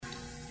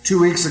2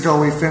 weeks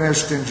ago, we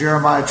finished in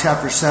Jeremiah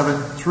chapter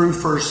 7 through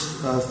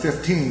verse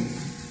 15.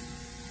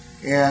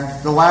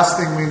 And the last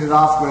thing we ended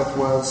off with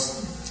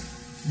was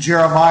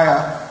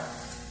Jeremiah,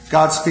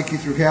 God speaking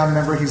through him.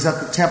 Remember, he's at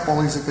the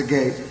temple, he's at the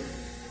gate,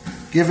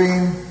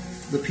 giving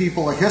the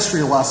people a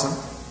history lesson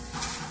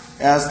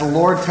as the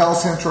Lord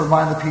tells him to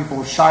remind the people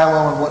of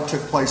Shiloh and what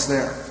took place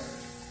there.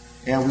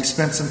 And we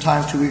spent some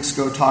time 2 weeks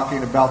ago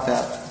talking about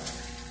that.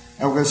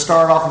 And we're going to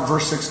start off in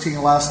verse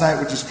 16 last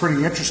night, which is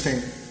pretty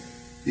interesting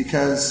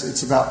because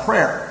it's about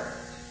prayer.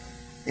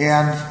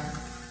 And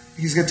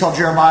he's going to tell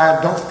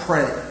Jeremiah, don't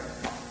pray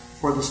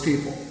for this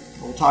people.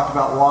 We'll talk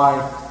about why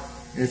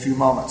in a few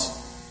moments.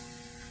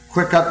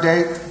 Quick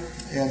update,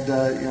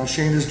 and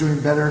Shane is doing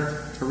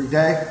better every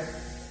day.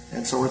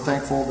 And so we're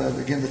thankful that,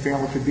 again, the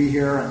family could be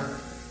here. And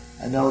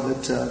I know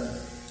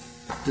that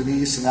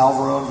Denise and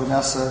Alvaro and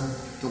Vanessa and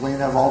Delana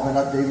have all been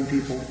updating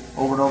people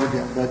over and over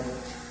again. But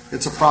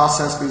it's a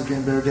process, but he's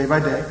getting better day by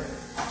day.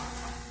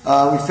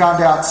 We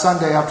found out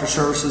Sunday after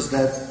services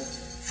that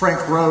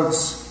Frank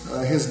Rhodes,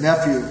 his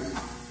nephew,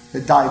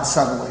 had died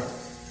suddenly.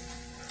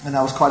 And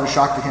that was quite a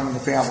shock to him and the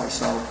family.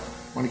 So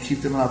I want to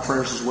keep them in our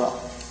prayers as well.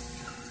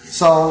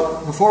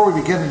 So before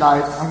we begin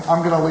tonight,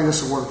 I'm going to lead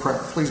us a word of prayer.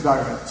 Please bow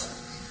your heads.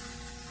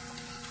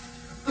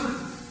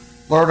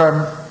 Lord,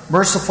 our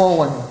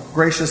merciful and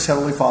gracious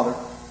Heavenly Father,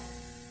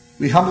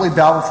 we humbly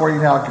bow before you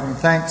now, giving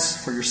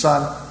thanks for your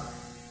Son,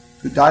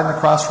 who died on the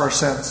cross for our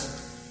sins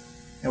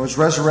and was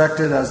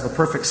resurrected as the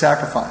perfect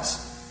sacrifice,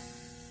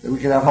 that we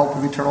could have hope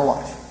of eternal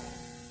life.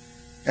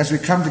 As we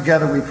come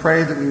together, we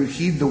pray that we would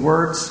heed the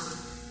words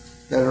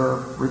that are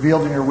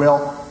revealed in your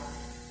will,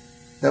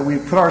 that we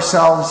put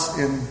ourselves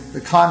in the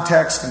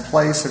context and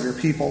place of your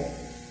people,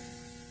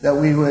 that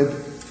we would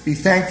be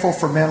thankful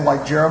for men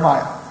like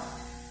Jeremiah,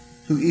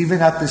 who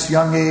even at this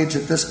young age,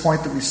 at this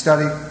point that we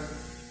study,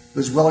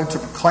 was willing to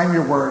proclaim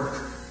your word,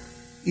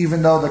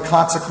 even though the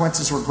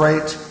consequences were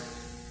great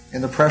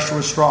and the pressure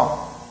was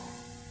strong.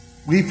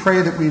 We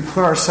pray that we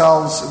put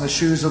ourselves in the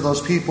shoes of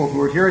those people who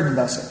are hearing the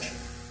message.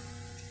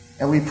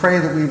 And we pray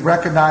that we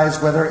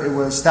recognize, whether it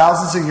was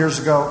thousands of years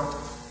ago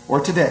or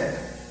today,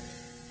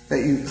 that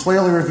you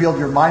clearly revealed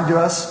your mind to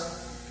us,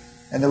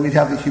 and that we'd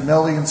have the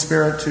humility and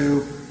spirit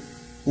to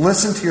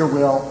listen to your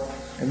will,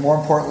 and more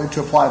importantly,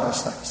 to apply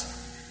those things.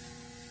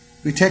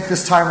 We take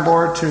this time,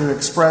 Lord, to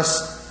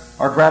express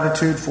our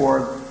gratitude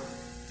for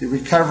the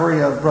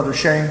recovery of Brother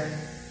Shane.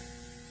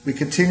 We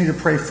continue to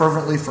pray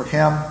fervently for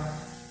him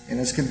and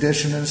his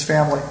condition and his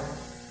family.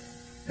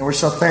 And we're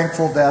so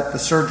thankful that the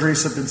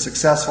surgeries have been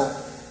successful.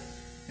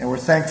 And we're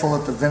thankful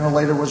that the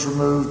ventilator was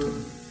removed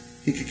and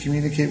he could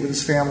communicate with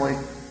his family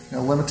on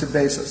a limited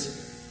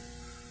basis.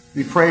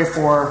 We pray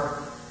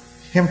for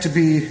him to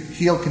be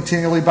healed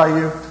continually by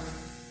you.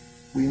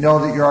 We know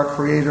that you're our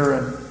creator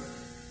and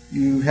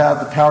you have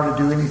the power to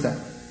do anything.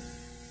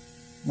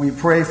 We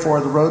pray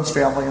for the Rhodes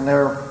family and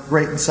their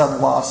great and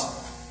sudden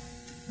loss.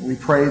 And we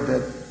pray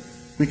that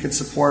we could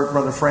support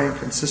Brother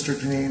Frank and Sister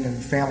Janine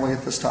and family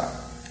at this time.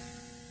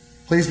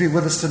 Please be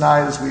with us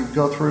tonight as we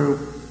go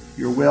through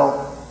your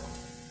will.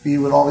 Be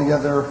with all the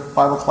other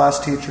Bible class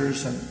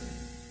teachers and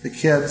the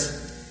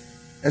kids.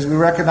 As we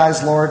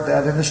recognize, Lord,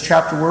 that in this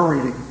chapter we're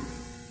reading,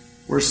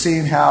 we're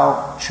seeing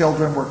how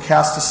children were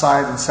cast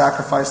aside and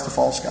sacrificed to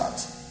false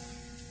gods.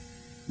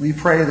 We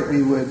pray that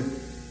we would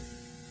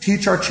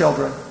teach our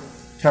children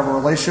to have a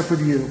relationship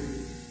with you,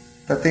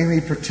 that they may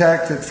be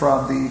protected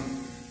from the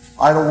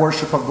idol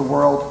worship of the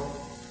world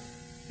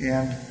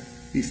and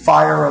the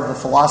fire of the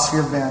philosophy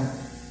of men,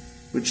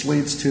 which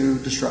leads to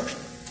destruction.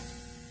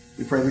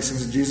 We pray these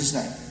things in Jesus'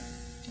 name.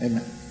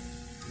 Amen.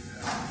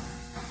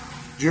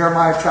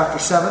 Jeremiah chapter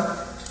 7,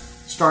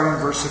 starting in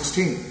verse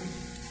 16.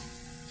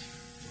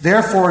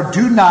 Therefore,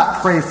 do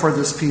not pray for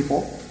this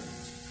people,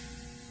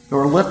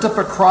 nor lift up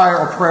a cry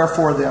or prayer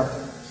for them,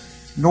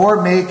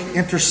 nor make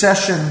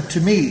intercession to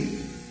me,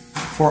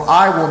 for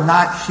I will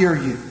not hear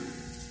you.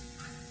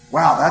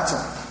 Wow, that's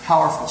a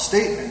powerful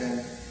statement.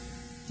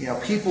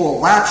 And, people will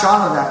latch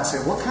onto that and say,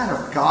 what kind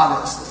of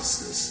God is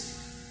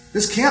this?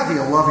 This can't be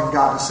a loving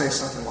God to say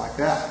something like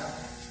that.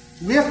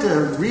 We have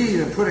to read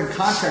and put in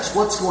context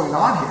what's going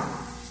on here.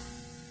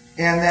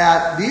 And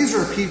that these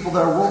are people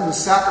that are willing to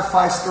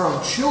sacrifice their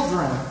own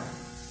children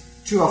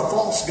to a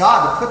false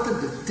God, to put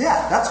them to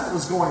death. That's what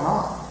was going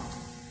on.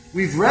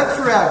 We've read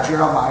throughout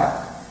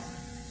Jeremiah,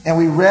 and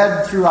we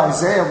read through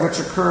Isaiah, which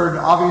occurred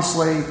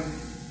obviously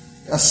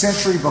a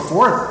century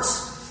before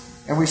this.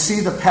 And we see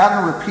the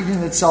pattern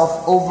repeating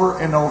itself over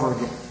and over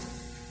again.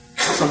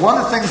 So one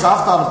of the things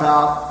I've thought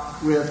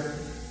about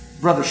with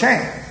Brother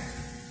Shane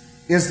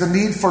is the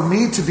need for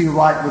me to be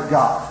right with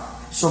God,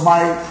 so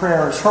my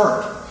prayer is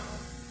heard.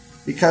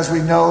 Because we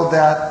know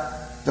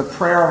that the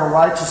prayer of a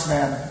righteous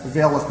man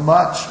availeth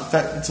much.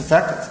 It's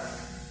effective.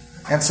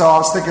 And so I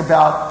was thinking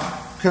about,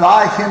 could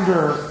I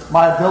hinder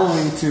my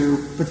ability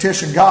to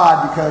petition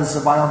God because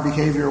of my own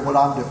behavior, what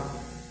I'm doing?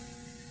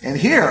 And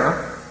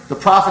here, the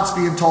prophet's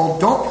being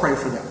told, don't pray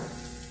for them.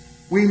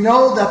 We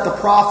know that the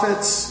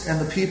prophets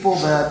and the people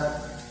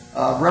that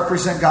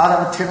represent God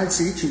have a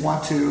tendency to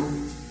want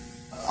to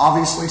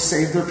obviously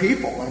save their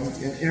people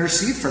and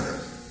intercede for them.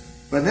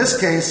 But in this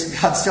case,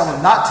 God's telling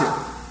them not to.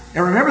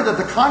 And remember that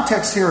the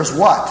context here is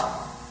what?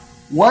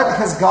 What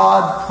has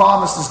God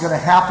promised is going to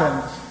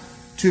happen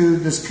to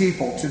this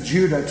people, to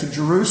Judah, to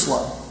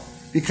Jerusalem,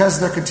 because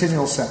of their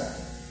continual sin?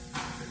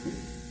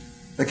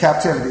 The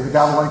captivity, the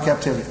Babylonian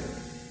captivity.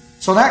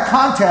 So in that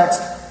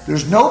context,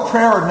 there's no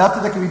prayer or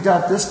nothing that can be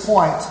done at this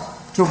point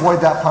to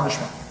avoid that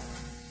punishment.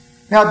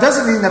 Now, it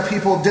doesn't mean that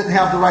people didn't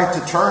have the right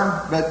to turn,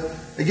 but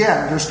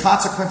again, there's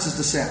consequences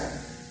to sin.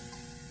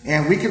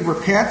 And we can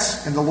repent,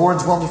 and the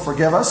Lord's willing to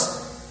forgive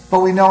us. But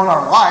we know in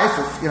our life,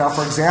 if,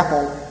 for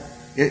example,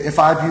 if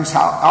I abuse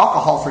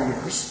alcohol for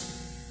years,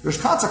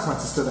 there's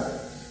consequences to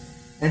that.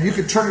 And you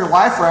can turn your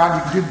life around,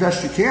 you can do the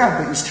best you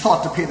can, but you still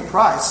have to pay the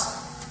price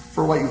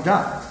for what you've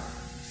done.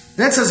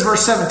 Then it says,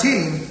 verse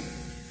 17,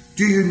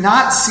 do you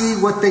not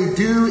see what they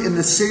do in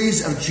the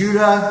cities of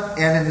Judah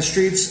and in the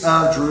streets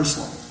of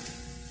Jerusalem?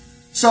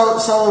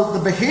 So the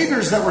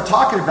behaviors that we're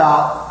talking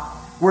about,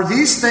 were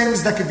these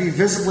things that could be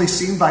visibly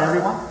seen by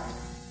everyone?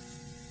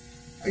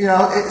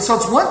 So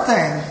it's one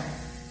thing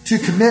to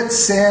commit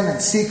sin in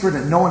secret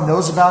and no one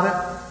knows about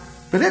it,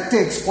 but it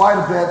takes quite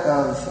a bit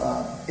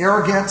of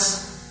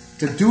arrogance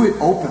to do it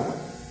openly.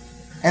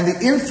 And the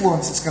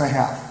influence it's going to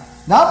have,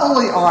 not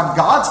only on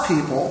God's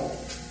people,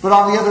 but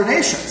on the other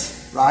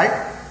nations,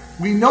 right?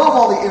 We know of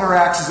all the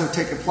interactions that have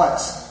taken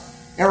place.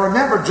 And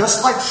remember,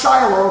 just like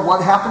Shiloh,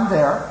 what happened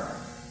there?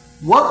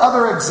 What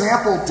other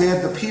example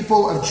did the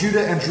people of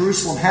Judah and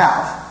Jerusalem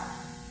have,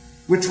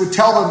 which would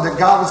tell them that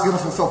God was going to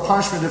fulfill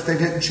punishment if they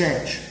didn't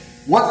change?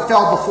 What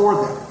fell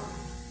before them?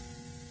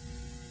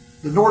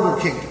 The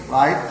northern kingdom,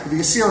 right? The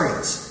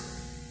Assyrians.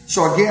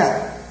 So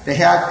again, they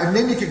had, and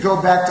then you could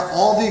go back to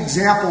all the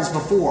examples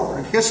before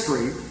in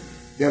history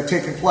that have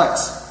taken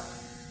place.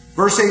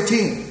 Verse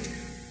 18,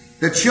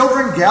 the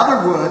children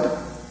gather wood,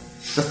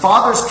 the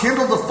fathers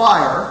kindle the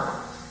fire,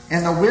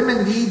 and the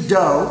women knead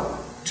dough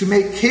to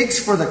make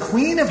cakes for the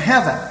Queen of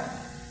Heaven,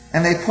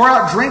 and they pour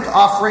out drink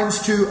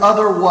offerings to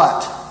other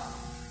what?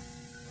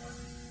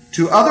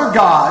 To other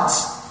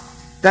gods,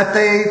 that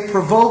they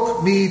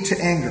provoke me to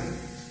anger.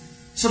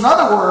 So in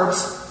other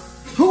words,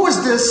 who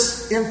was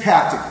this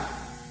impacting,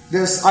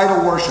 this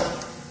idol worship?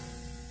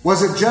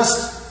 Was it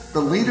just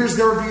the leaders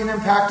that were being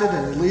impacted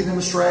and leading them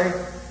astray?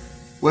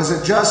 Was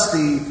it just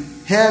the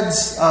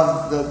heads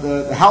of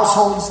the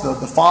households,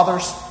 the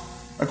fathers?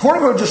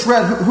 According to what we just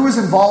read, who is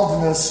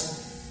involved in this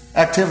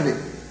activity?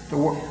 The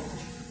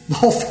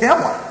whole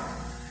family.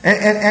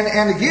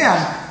 And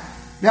again,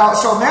 now,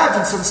 so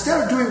imagine, so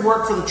instead of doing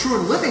work for the true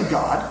and living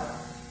God,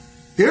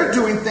 they're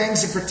doing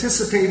things and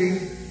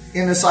participating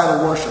in this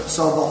idol worship.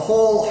 So the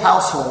whole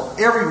household,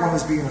 everyone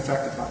is being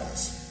affected by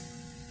this.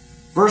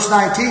 Verse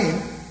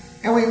 19,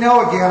 and we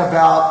know again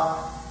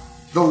about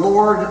the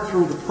Lord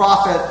through the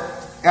prophet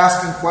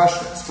asking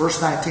questions.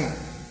 Verse 19,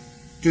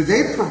 do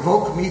they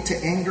provoke me to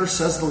anger,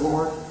 says the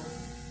Lord?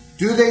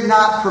 Do they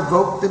not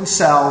provoke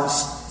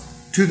themselves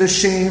to the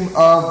shame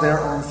of their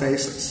own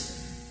faces?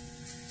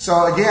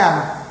 So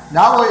again,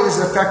 not only does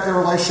it affect their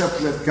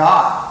relationship with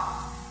God,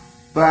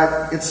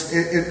 but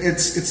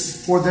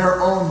it's for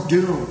their own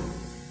doom.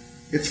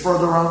 It's for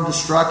their own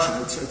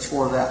destruction. It's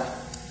for that.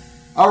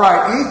 All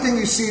right, anything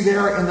you see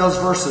there in those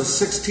verses,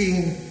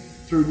 16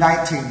 through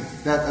 19,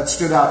 that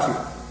stood out to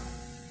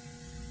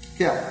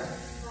you? Yeah.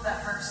 Well,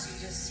 that verse you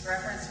just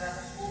referenced about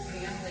the whole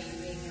family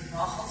being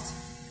involved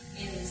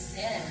in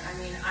sin. I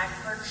mean, I've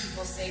heard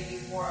people say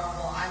before, oh,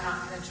 well, I'm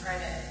not going to try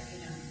to,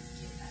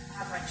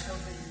 have my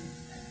children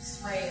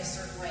sway a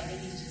certain way. They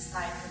need to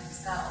decide for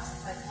themselves.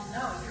 It's like, well,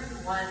 no, you're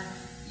the one,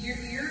 you're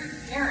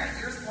the parent.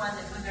 You're the one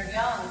that when they're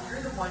young,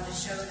 you're the one to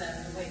show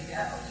them the way to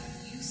go.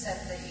 You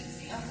set the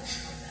example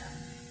for them.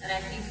 And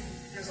I think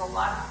there's a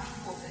lot of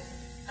people that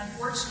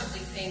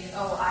unfortunately think,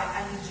 oh,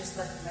 I need to just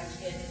let my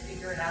kid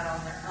figure it out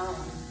on their own.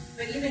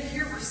 But even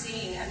here we're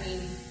seeing,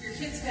 your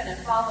kid's going to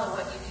follow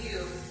what you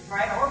do,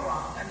 right or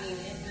wrong.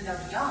 When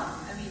they're young,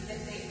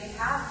 they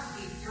have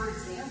to be your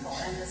example.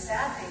 And the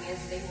sad thing is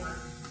they were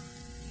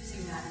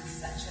using that in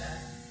such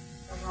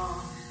a wrong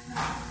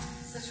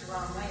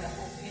way. The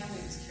whole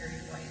family was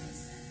carried away in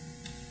sin.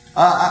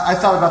 I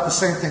thought about the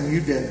same thing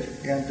you did.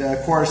 And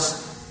of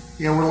course,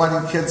 we're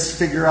letting kids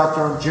figure out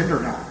their own gender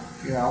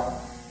now,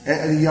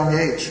 at a young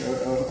age.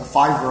 A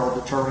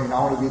 5-year-old determining, I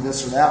want to be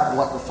this or that, and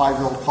let the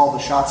 5-year-old call the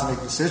shots and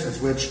make decisions,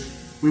 which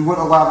we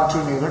wouldn't allow them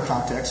to in any other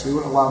context. We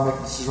wouldn't allow them to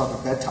make decisions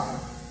about their bedtime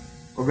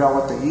or about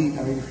what they eat.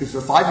 Because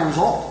they're 5 years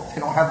old.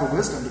 They don't have the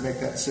wisdom to make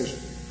that decision.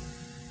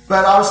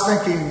 But I was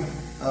thinking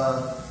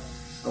of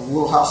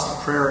Little House on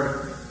the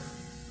Prairie,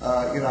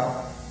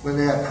 when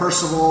they had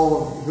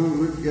Percival,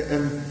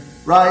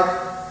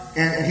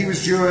 and he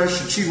was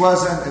Jewish and she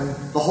wasn't,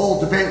 and the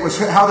whole debate was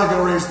how they're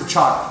going to raise the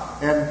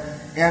child.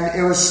 And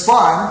it was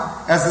spun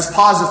as this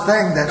positive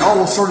thing that,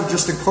 we'll sort of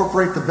just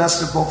incorporate the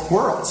best of both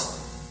worlds.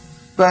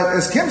 But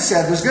as Kim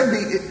said, there's going to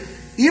be,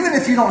 even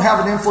if you don't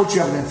have an influence,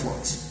 you have an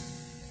influence.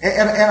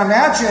 And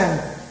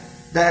imagine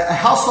that a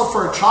household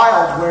for a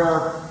child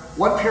where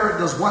one parent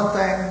does one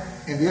thing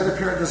and the other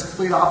parent does the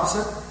complete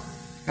opposite.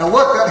 Now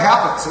look, that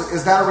happens.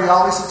 Is that a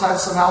reality sometimes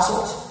in some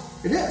households?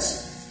 It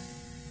is.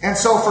 And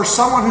so for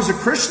someone who's a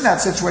Christian in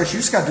that situation, you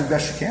just got to do the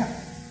best you can.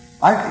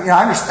 I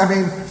understand. I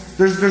mean,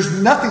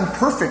 there's nothing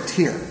perfect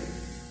here.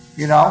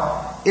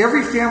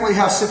 Every family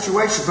has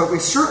situations, but we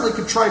certainly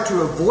could try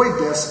to avoid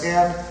this,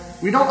 and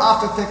we don't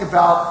often think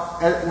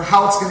about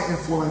how it's going to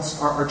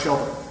influence our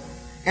children.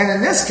 And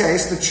in this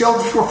case, the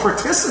children were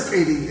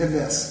participating in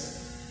this.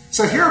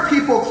 So here are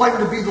people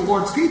claiming to be the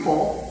Lord's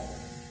people,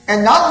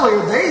 and not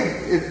only are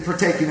they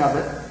partaking of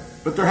it,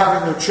 but they're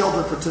having their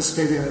children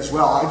participate in it as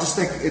well. I just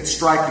think it's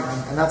striking,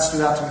 and that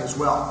stood out to me as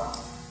well.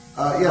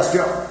 Yes,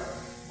 Joe?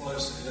 Well,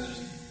 it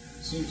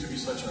seems to be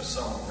such a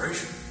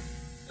celebration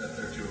that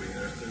they're doing.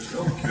 There's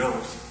no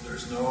guilt.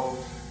 There's no,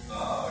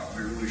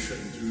 we really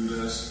shouldn't do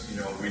this.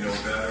 We know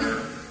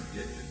better.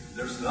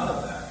 There's none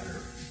of that here.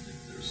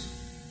 There's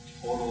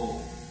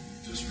total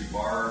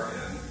disregard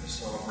and a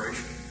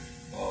celebration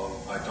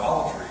of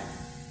idolatry,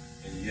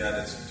 and yet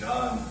it's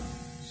done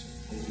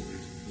supposedly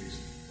to please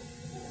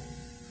the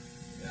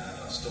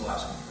Lord. And still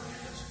asking for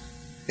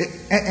a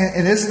blessing.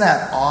 And isn't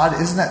that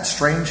odd? Isn't that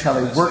strange how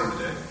they work?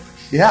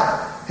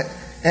 Yeah.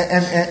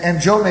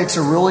 And Joe makes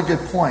a really good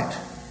point.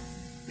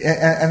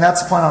 And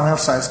that's the point on our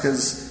side,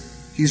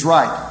 because he's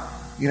right.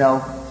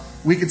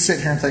 We could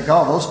sit here and think,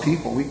 oh, those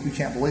people, we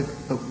can't believe it.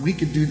 But we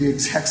could do the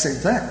exact same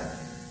thing.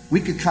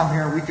 We could come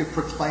here and we could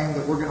proclaim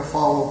that we're going to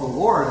follow the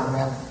Lord, and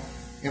then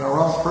in our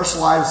own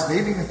personal lives,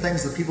 maybe even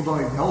things that people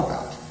don't even know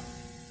about.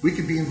 We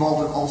could be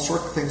involved in all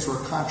sorts of things that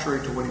are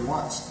contrary to what he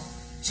wants.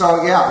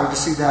 So, yeah, we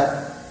just see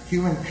that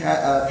human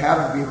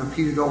pattern being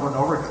repeated over and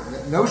over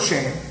again. No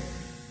shame.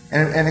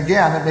 And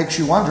again, it makes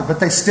you wonder. But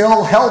they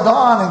still held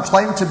on and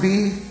claimed to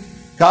be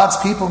God's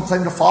people and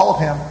claimed to follow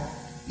him,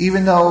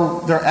 even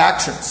though their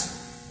actions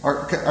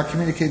are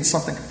communicating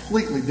something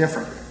completely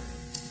different.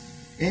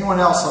 Anyone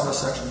else on this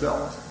section,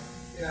 Bill?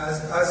 Yeah,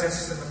 I was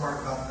interested in the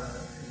part about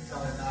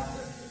telling not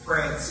to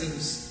pray. It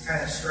seems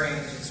kind of strange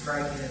and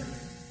striking.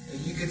 And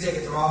you could take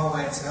it the wrong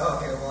way and say, oh,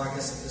 okay, well, I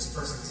guess if this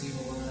person's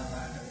evil enough,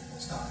 I will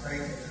stop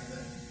praying for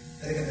them.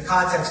 But I think in the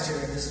context here,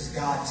 this is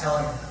God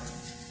telling them.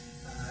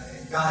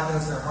 And God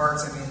knows their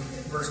hearts. I mean,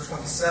 in verse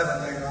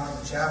 27, later on in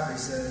the chapter, he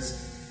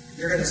says,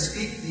 you're going to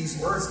speak these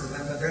words to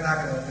them, but they're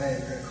not going to obey.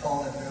 You're going to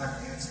call them, they're not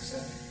going to answer. So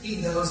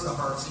he knows the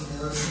hearts. He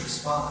knows the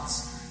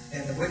response.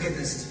 And the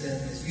wickedness has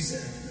been, as you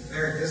said,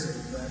 very visible.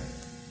 But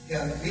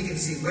we can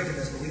see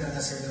wickedness, but we don't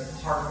necessarily know the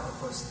heart of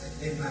the person.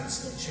 They might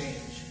still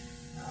change.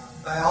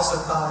 But I also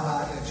thought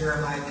about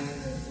Jeremiah being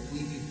the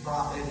weeping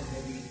prophet,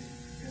 and maybe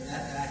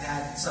that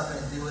had something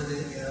to do with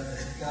it.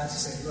 God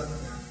just said, look,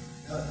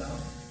 no,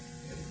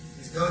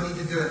 there's no need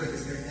to do it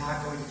because they're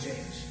not going to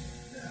change.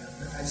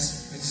 I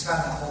just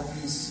found that whole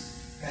piece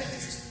kind of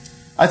interesting.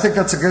 I think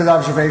that's a good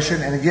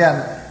observation. And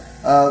again,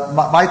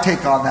 my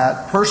take on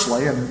that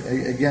personally, and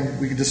again,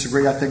 we can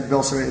disagree. I think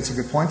Bill said it's a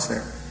good points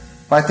there.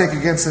 But I think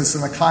against this in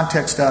the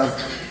context of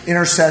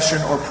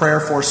intercession or prayer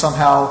for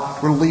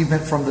somehow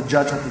relievement from the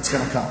judgment that's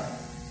going to come.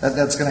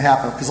 That's going to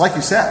happen. Because like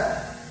you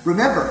said,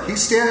 remember,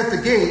 he's standing at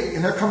the gate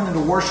and they're coming into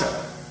worship.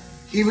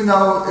 Even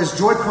though, as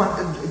Joe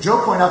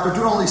pointed out, they're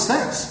doing all these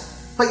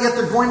things. But yet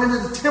they're going into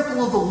the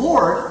temple of the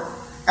Lord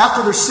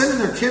after they're sending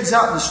their kids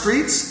out in the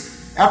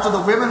streets, after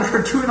the women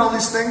are doing all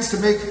these things to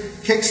make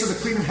cakes for the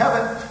Queen of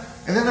Heaven,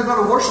 and then they're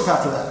going to worship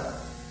after that.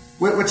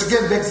 Which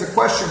again begs the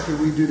question, could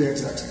we do the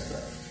exact same thing?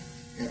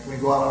 And can we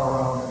go out on our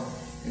own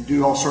and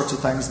do all sorts of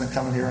things and then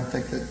come in here and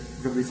think that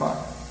we're going to be fine?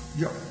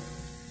 Yeah.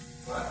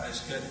 Well, I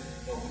just can't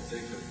help but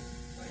think of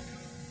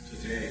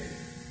today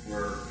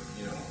where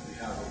we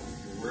have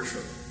a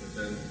worship, but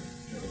then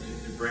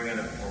they bring in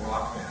a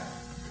rock band.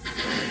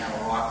 They have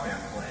a rock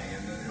band playing,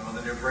 and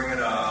then they bring in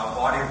a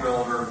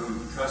bodybuilder who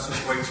presses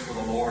weights for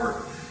the Lord,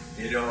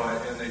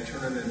 and they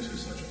turn it into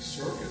such a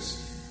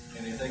circus.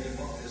 And they think,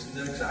 well, isn't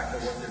that exactly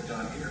what they've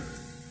done here?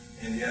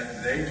 And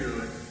yet they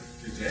do it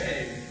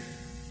today.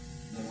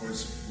 In other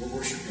words, we're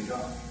worshiping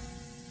God.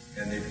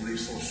 And they believe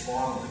so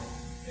strongly.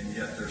 And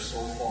yet they're so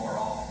far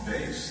off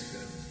base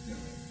that,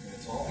 and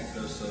it's all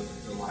because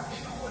of the lack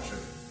of knowledge,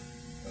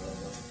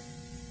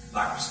 of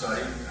lack of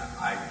study,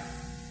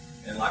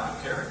 and lack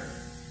of caring.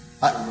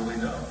 To really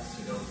know.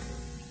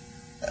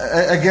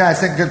 Again, I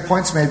think good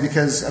points made,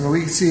 because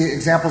we see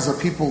examples of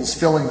people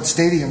filling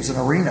stadiums and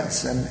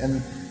arenas,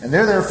 and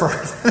they're there for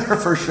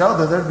a show.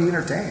 They're there to be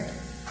entertained.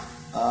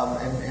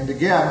 And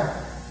again,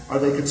 are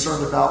they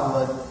concerned about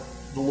what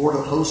the Lord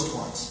of hosts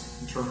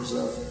wants in terms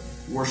of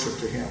worship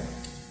to him?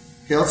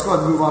 Okay, let's go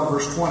ahead and move on to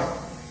verse 20.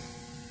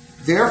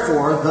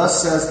 Therefore,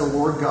 thus says the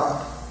Lord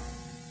God,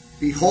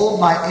 behold,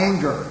 my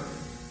anger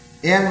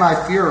and my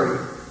fury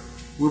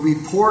will be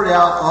poured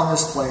out on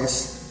this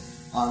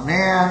place, on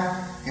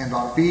man and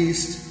on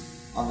beast,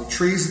 on the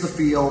trees of the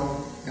field,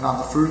 and on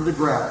the fruit of the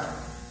ground,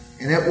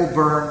 and it will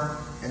burn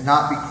and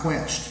not be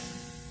quenched.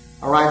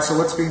 All right, so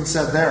what's being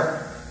said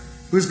there?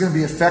 Who's going to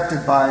be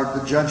affected by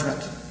the judgment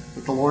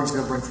that the Lord's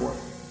going to bring forth?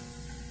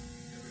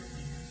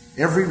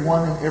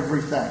 Everyone and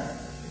everything,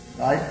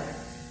 right?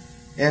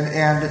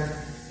 And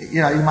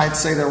you might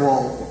say there,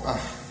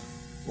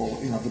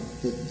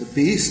 the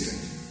beast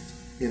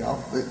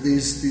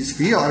these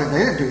feel, they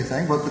didn't do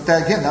anything, but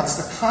that, again, that's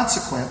the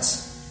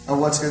consequence of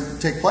what's going to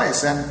take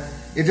place. And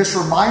it just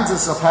reminds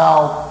us of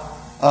how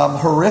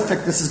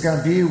horrific this is going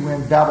to be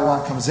when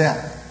Babylon comes in.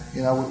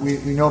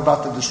 We know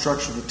about the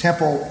destruction of the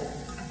temple.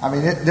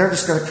 They're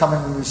just going to come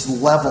in and just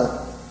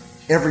level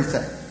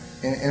everything.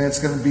 And it's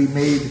going to be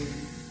made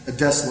a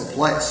desolate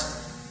place.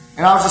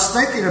 And I was just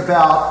thinking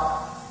about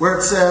where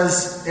it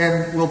says,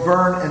 and will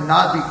burn and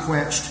not be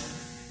quenched.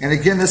 And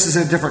again, this is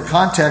in a different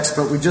context,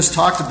 but we just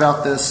talked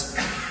about this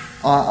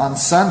on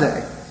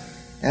Sunday.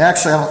 And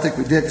actually, I don't think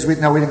we did, because we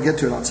didn't get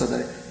to it on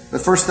Sunday.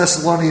 But 1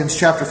 Thessalonians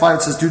chapter 5,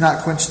 it says, do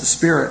not quench the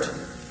spirit.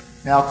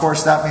 Now, of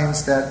course, that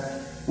means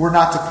that we're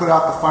not to put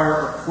out the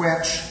fire or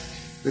quench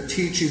the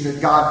teaching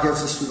that God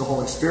gives us through the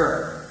Holy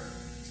Spirit.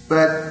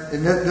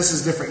 And this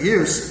is different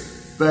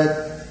use,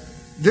 but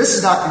this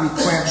is not going to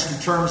be quenched in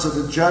terms of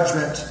the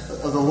judgment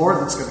of the Lord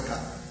that's going to come.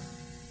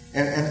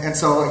 And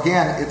so,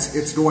 again,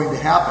 it's going to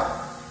happen.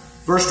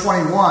 Verse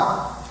 21,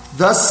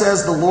 thus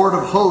says the Lord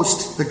of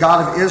hosts, the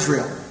God of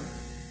Israel,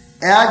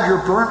 add your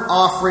burnt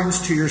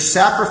offerings to your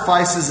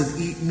sacrifices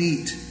and eat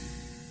meat.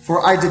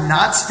 For I did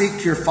not speak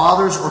to your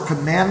fathers or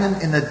command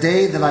them in the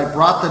day that I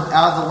brought them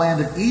out of the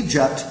land of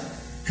Egypt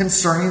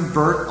concerning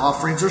burnt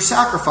offerings or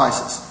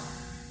sacrifices.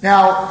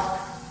 Now,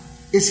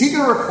 is he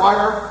going to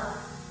require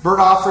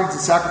burnt offerings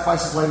and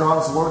sacrifices later on?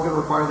 Is the Lord going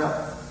to require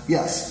that?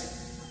 Yes.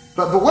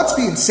 But what's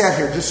being said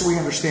here, just so we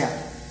understand?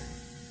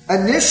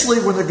 Initially,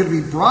 when they're going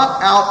to be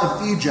brought out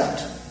of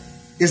Egypt,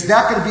 is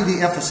that going to be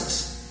the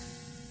emphasis?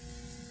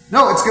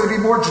 No, it's going to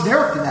be more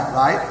generic than that,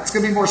 right? It's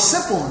going to be more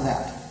simple than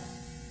that.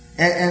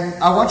 And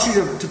I want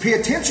you to pay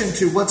attention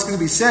to what's going to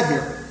be said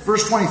here.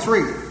 Verse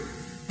 23.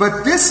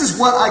 But this is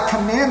what I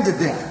commanded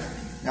them.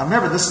 Now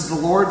remember, this is the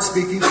Lord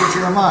speaking through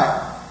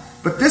Jeremiah.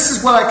 But this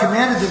is what I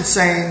commanded them,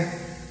 saying,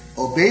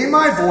 obey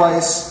my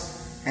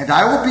voice, and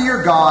I will be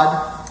your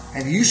God,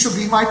 and you shall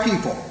be my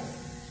people,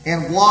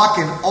 and walk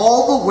in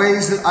all the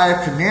ways that I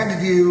have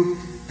commanded you,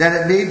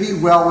 that it may be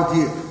well with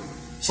you.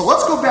 So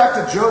let's go back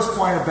to Joe's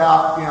point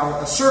about,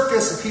 a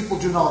circus and people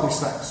doing all these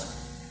things.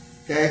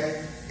 Okay?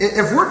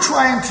 If we're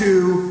trying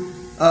to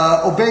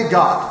obey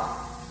God,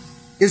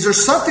 is there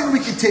something we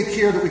can take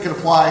here that we can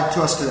apply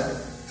to us today?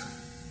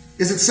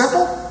 Is it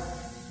simple?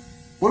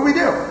 What do we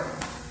do?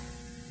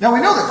 Now,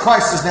 we know that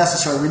Christ is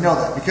necessary. We know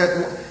that.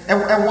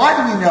 And why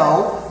do we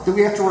know that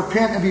we have to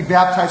repent and be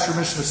baptized for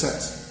remission of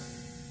sins?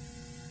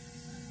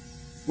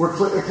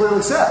 It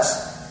clearly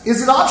says.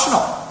 Is it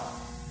optional?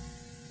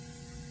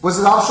 Was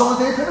it optional on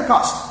the day of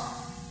Pentecost?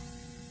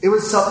 It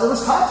was something that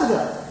was taught to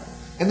them.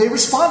 And they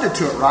responded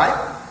to it,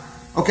 right?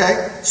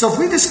 Okay, so if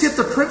we just get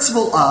the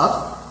principle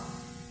of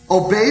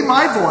obey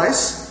my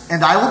voice,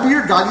 and I will be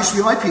your God, you shall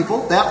be my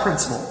people, that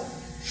principle,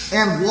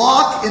 and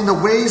walk in the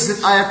ways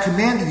that I have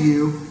commanded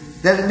you,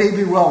 that it may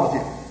be well with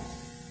you.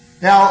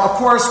 Now, of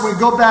course, we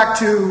go back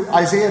to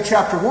Isaiah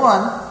chapter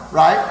 1,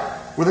 right?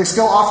 Were they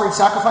still offering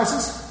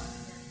sacrifices?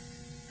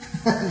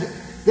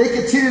 They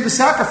continued the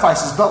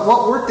sacrifices, but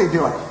what weren't they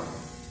doing?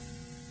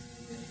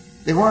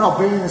 They weren't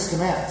obeying his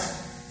commands.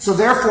 So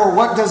therefore,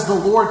 what does the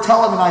Lord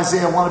tell them in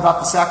Isaiah 1 about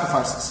the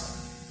sacrifices?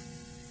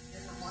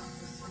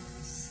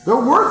 They're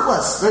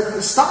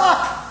worthless.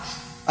 Stop.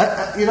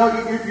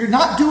 You're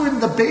not doing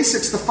the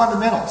basics, the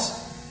fundamentals.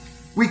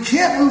 We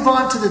can't move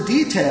on to the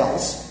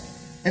details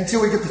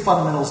until we get the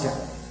fundamentals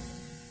down.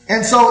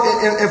 And so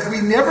if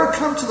we never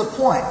come to the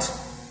point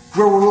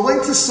where we're willing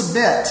to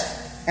submit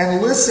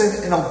and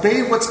listen and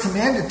obey what's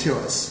commanded to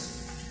us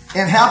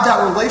and have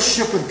that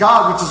relationship with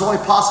God, which is only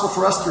possible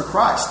for us through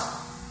Christ,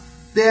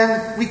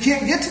 then we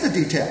can't get to the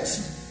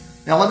details.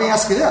 Now let me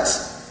ask you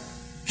this.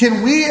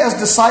 Can we as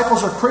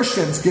disciples or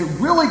Christians get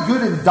really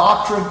good in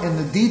doctrine and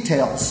the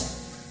details,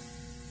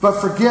 but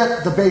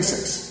forget the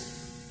basics?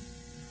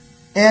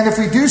 And if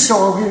we do so,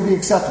 are we going to be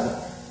acceptable?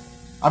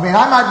 I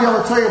might be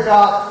able to tell you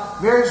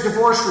about marriage,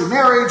 divorce,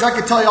 remarriage. I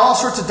could tell you all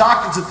sorts of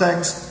doctrines and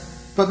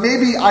things, but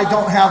maybe I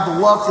don't have the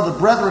love for the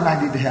brethren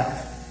I need to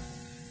have.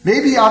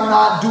 Maybe I'm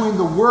not doing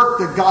the work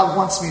that God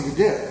wants me to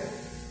do.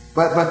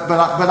 But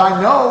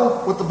I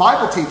know what the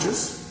Bible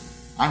teaches.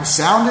 I'm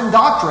sound in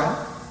doctrine,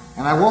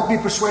 and I won't be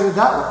persuaded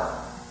that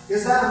way.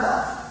 Is that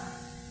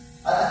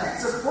enough? I think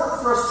it's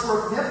important for us to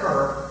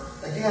remember,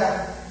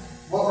 again,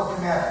 what we're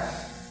commanded.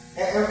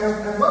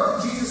 And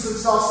what did Jesus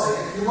himself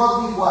say? If you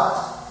love me,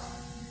 what?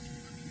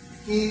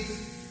 Keep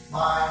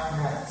my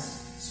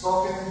commandments.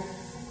 Spoken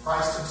from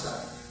Christ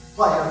himself.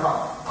 Play your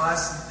part. Well,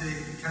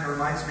 it kind of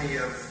reminds me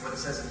of what it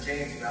says in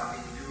James about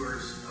being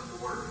doers of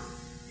the word.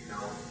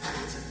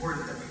 It's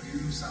important that we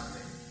do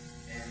something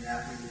and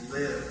that we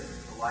live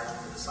the life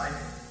of a disciple.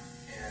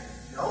 And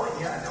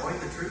knowing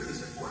the truth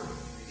is important.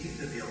 We need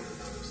to be able to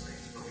know those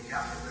things, but we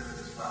have to live it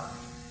as well.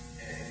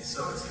 And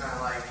so it's kind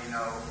of like,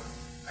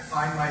 I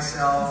find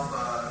myself,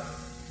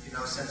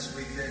 since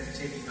we've been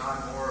taking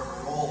on more of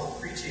a role of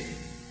preaching,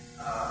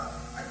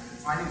 I've been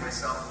finding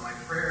myself in my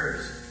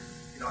prayers,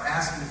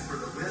 asking for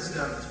the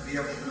wisdom to be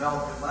able to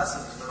develop good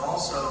lessons, but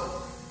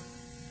also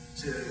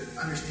to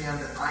understand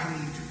that I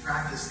need to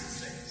practice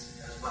these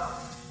things as well.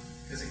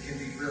 Because it can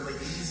be really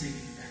easy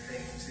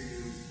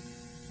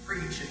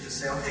preach and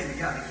just say, okay,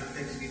 yeah, these are the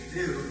things you need to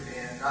do,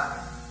 and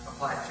not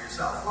apply it to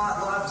yourself. A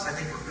lot of us, I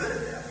think, we're good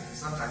at that, because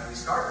sometimes we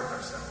start with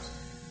ourselves.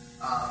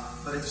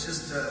 But it's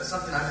just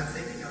something I've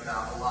been thinking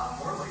about a lot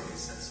more lately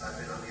since I've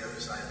been on the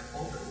other side of the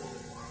pulpit a little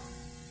bit more.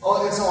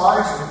 Well, it's a lot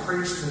easier to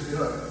preach than to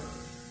do it.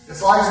 It's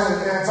a lot easier,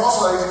 and it's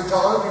also easier to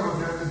tell other people to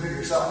do it than to do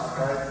yourself,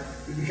 right?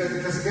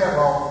 Because again,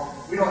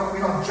 we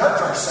don't judge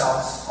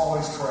ourselves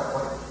always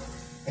correctly,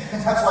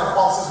 and that's why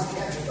Paul says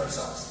we can't judge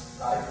ourselves,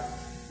 right?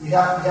 We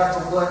have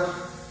to look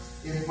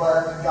in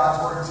what God's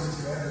word is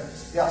into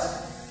evidence.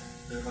 Yes.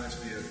 It reminds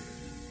me of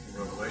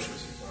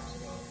Revelations. He talks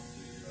about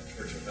the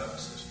church of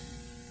Ephesus,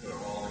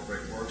 all the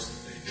great works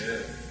that they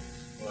did,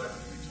 but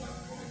we talk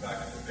going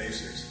back to the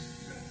basics.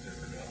 They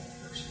forgot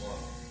the first love.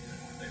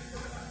 They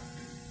forgot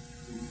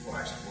who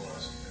Christ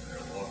was and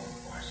their love for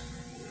Christ and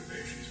their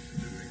motivations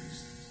for doing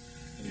these things.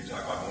 And you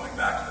talk about going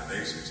back to the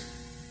basics.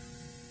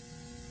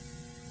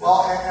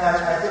 Well, and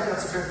I think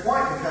that's a good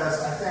point, because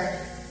I think,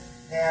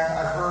 and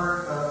I've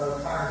heard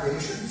of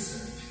congregations,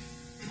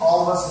 and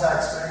all of us have had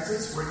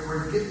experiences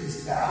where you get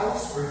these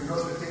battles, where you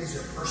go through things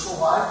in your personal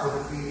life,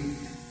 whether it be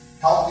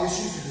health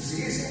issues or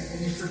disease, and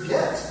you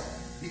forget,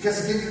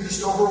 because again, you're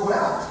just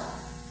overwhelmed.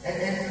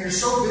 And you're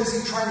so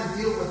busy trying to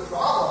deal with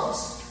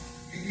problems,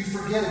 you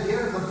forget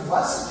again the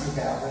blessings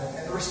you have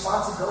and the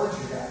responsibilities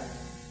you have.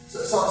 So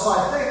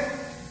I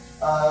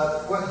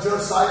think what Joe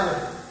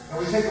cited, and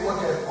we take a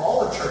look at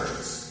all the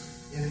churches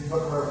in the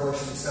book of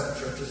Revelation, the 7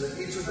 churches, and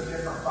each of the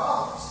different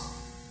problems.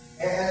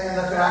 And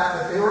the fact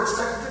that they were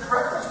expected to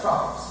correct those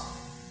problems.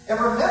 And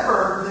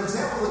remember, the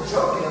example that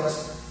Joe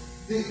gives,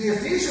 the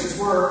Ephesians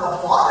were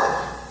applauded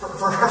for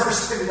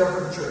standing up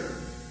for the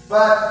truth.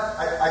 But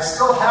I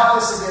still have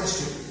this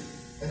against you.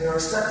 And they were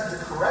expected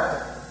to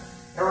correct it.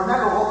 And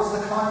remember, what was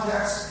the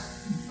context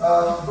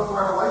of the book of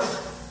Revelation?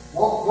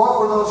 What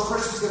were those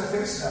Christians going to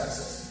face in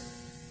Ephesus?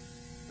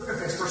 They're going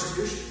to face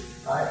persecution,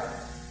 right?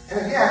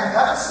 And again,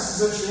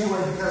 Ephesus is interesting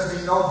anyway, because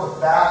we know the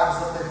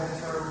battles that they went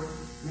through.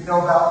 We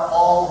know about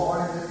Paul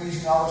warning the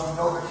Ephesian elders. We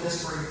know the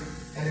history.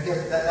 And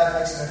again, that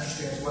makes it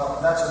interesting as well.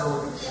 And that's a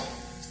really good point.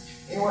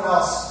 Anyone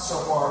else so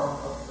far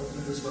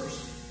through this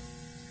verse?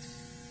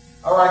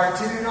 All right,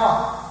 continuing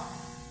on.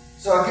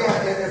 So again,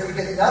 if we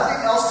get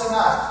nothing else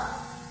tonight,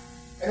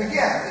 and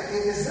again,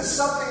 is this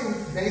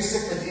something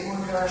basic that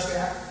anyone can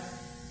understand?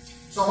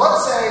 So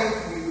let's say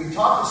we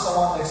talk to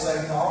someone, they say,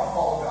 no, I want to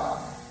follow God.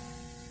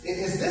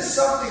 Is this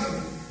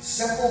something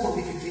simple that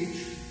we can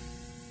teach?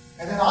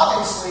 And then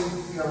obviously,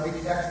 we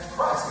connect to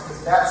Christ,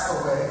 because that's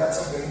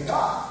obeying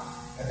God.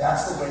 And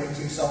that's the way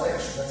to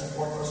salvation. That's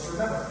important for us to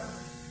remember.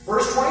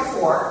 Verse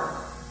 24,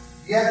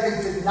 yet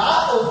they did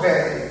not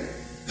obey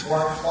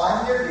or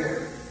incline their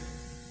ear.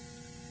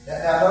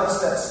 Now notice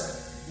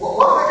this.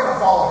 What are they going to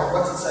follow here?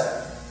 What's it say?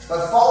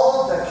 But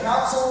follow the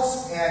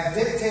counsels and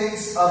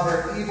dictates of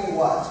their evil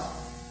what?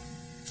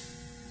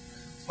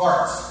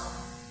 Hearts.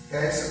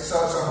 Okay, so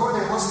who are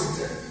they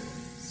listening to?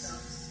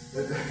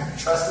 They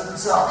trust in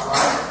themselves,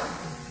 right?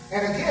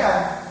 And again,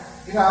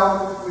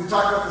 we've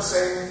talked about the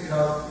saying,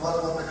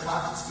 let the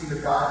conscience be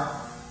your guide.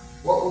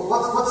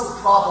 What's the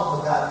problem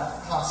with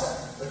that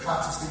concept? The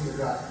conscience being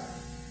your guide.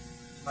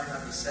 Might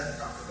not be said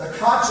properly. The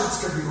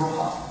conscience could be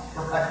wrong,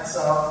 right?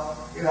 So,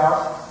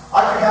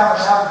 I could have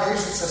a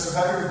navigation system.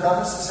 Have you ever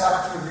done this? This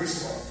happened to me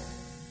recently.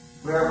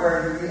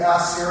 Where you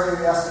ask Siri,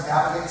 you ask to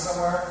navigate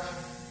somewhere,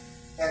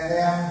 and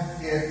then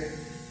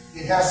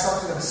it has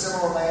something of a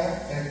similar name,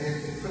 and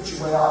it puts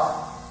you way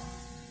off.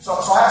 So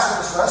I asked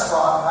for this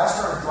restaurant, and I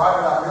started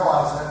driving without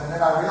realizing it, and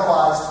then I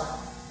realized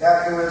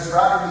that it was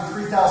driving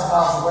me 3,000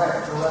 miles away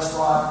to a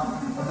restaurant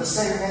of the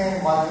same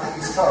name like the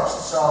East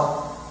Coast. So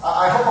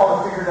I hope I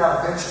would figure it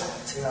out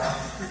eventually,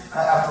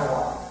 after a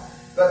while.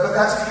 But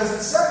that's because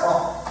it's set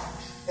wrong.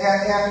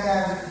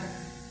 And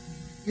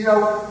we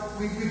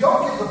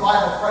don't give the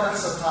Bible credit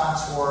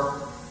sometimes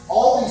for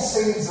all these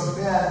sayings of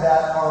men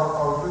that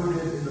are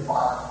rooted in the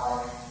Bible,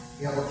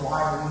 like, the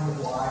blind leading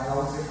the blind,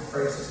 all these different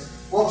phrases.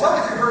 Well, tell me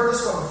if you've heard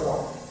this one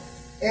before.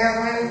 And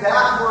went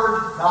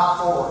backward, not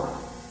forward.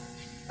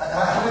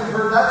 How many of you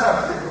heard that type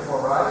of thing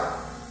before, right?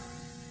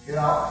 We're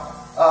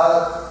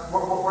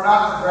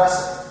not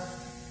progressive.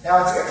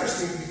 Now, it's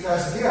interesting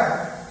because, again,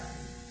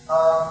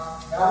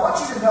 and I want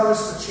you to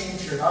notice the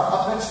change here.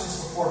 I've mentioned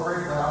this before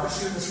briefly. I'm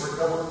just using this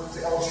to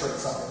illustrate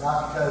something,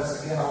 not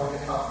because, again, I want to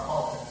get caught in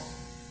politics.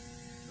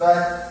 But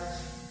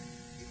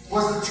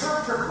was the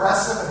term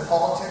progressive in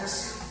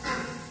politics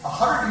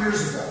 100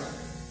 years ago?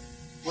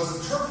 Was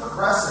the term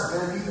progressive,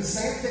 did it mean the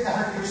same thing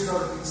 100 years ago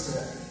that it means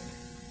today?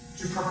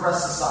 To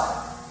progress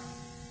society.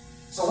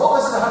 So what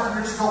was it 100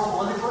 years ago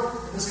politically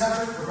in this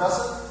country,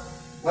 progressive?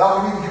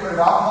 Well, we need to get rid of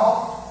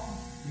alcohol.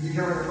 We need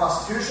to get rid of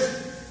prostitution.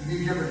 We need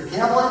to get rid of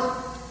gambling.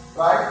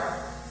 Right?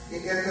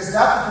 Is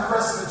that the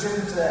progressive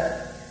agenda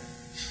today?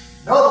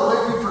 No, the way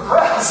we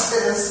progress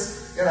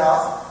is,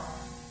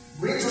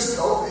 we just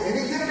go,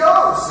 anything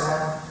goes.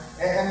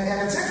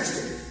 And it's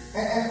interesting.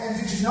 And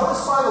did you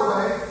notice, by the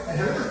way, and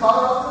have you ever thought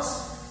about this?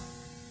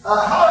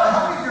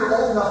 How many of you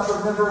are old enough to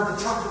remember the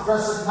term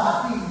progressive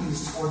not being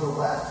used for the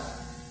left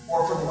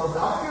or for the liberal?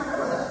 How many of you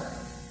remember that?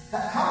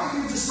 How many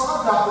of you just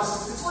thought about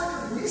this? It's like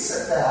when we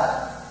said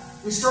that,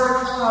 we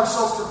started calling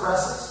ourselves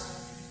progressives.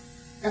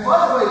 And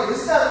by the way,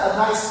 isn't that a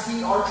nice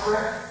PR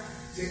trick?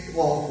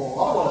 Well,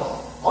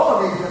 I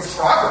want to be against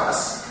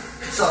progress.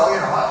 So,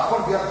 I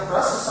want to be on the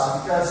progressive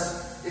side,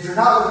 because if you're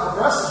not with the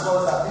progressives, what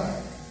does that mean?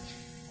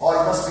 Oh,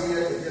 you must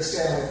be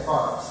standing with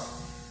progress.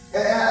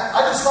 And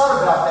I just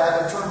thought about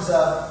that in terms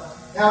of,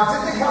 now,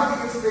 did they have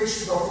the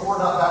information to go forward,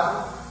 not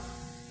backward?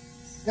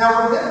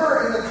 Now,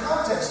 remember in the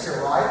context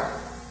here, right?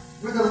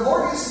 When the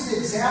Lord uses the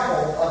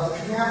example of the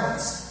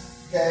commandments,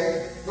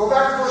 okay, go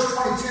back to verse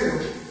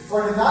 22.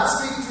 For I did not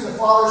speak to the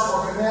fathers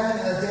for a commandment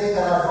in the day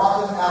that I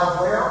brought them out of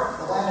where?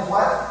 The land of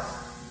what?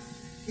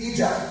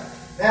 Egypt.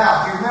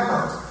 Now, do you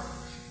remember?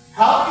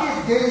 How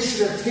many days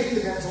should it have taken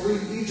them to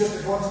leave Egypt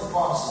and go into the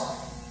promised land?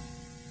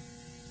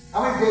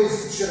 How many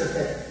days should it have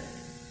taken?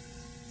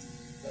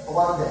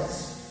 11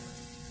 days.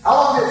 How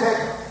long did it take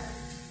them?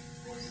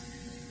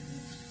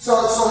 So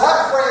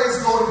that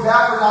phrase, going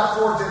backward, not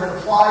forward, did it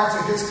apply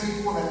to his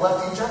people when they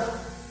left Egypt?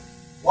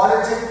 Why did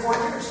it take them 40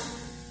 years?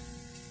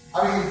 I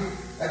mean,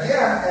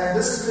 again, and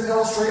this has been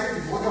illustrated,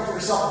 you can look up for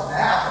yourself a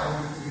map,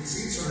 and you can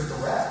see it's sort of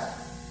direct.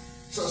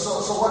 So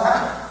what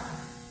happened?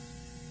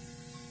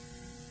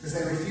 Because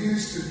they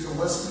refused to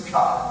listen to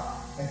God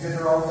and did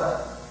their own thing.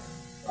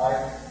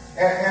 Right?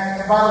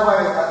 And by the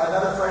way,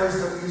 another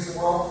phrase that we use in the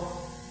world,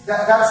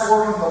 that's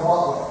learning the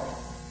what way?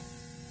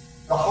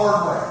 The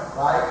hard way,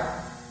 right?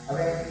 I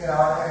mean,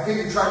 I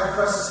think you try to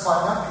impress this by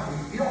young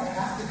people. You don't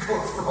have to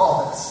go through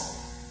all this.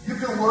 You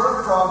can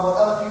learn from what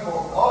other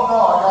people, oh no,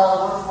 I got to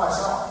learn for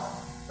myself.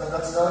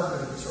 That's another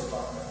thing that we start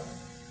talking about.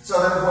 So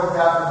then we're going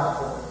backward, not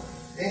forward.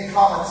 Any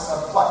comments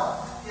of what?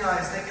 I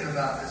was thinking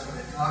about this when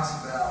it talks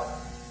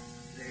about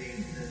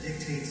the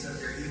dictates of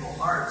their evil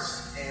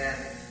hearts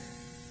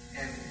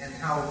and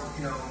how,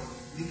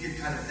 we could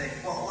kind of think,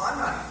 well, I'm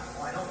not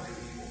evil, I don't do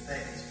evil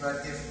things.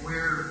 But if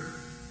we're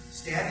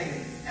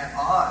standing at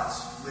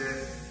odds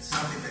with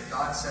something that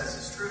God says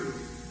is true,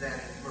 then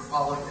we're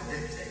following the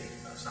dictate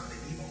of something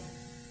evil.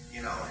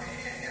 And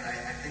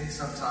I think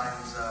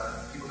sometimes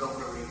people don't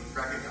really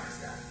recognize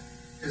that.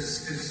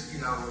 Because,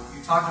 you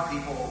talk to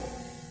people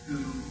who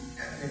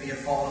maybe have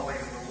fallen away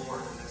from the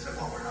Lord, and they say,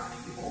 well, we're not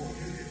evil, we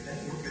do good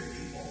things, we're good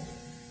people.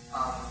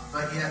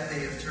 But yet they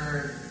have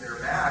turned their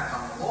back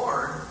on the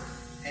Lord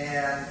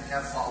and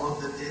have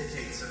followed the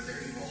dictates of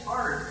their evil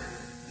heart.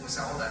 And we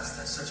say, oh,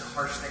 that's such a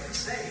harsh thing to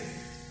say.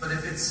 But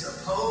if it's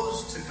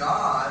opposed to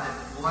God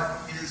and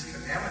what His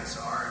commandments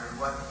are and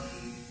what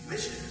He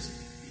wishes,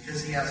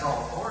 because He has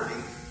all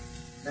authority,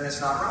 then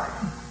it's not right.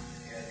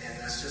 And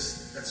that's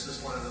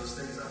just one of those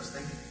things I was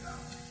thinking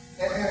about.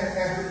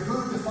 And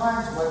who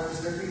defines what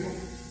is good evil?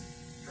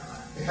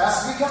 God. It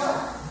has to be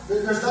God.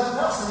 There's nothing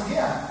else. And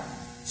again,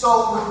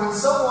 so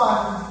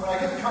when I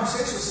get in a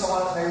conversation with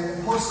someone and they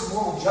impose some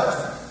moral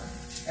judgment,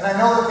 and I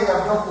know that they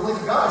have no belief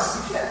in God, I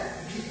say,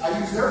 I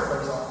use their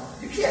phrase on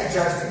it. You can't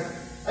judge me.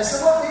 I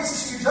said, what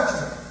basis are you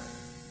judging me?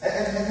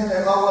 And then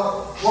they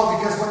go, well,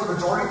 because what the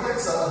majority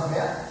thinks of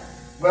men.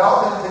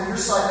 Well, then you're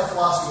citing the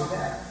philosophy of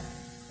men.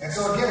 And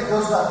so again, it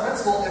goes to that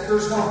principle, if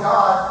there's no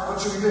God, what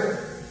should we do?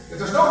 If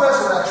there's no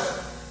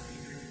resurrection,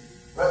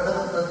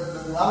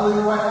 then I'm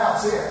leaving right now,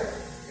 see it.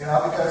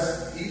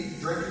 Because eat,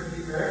 drink, and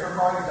be married from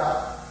God,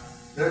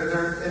 you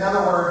die. In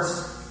other words,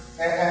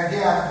 and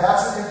again,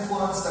 that's an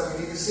influence that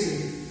we need to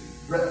see.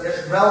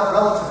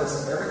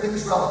 Relativism,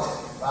 everything's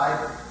relative,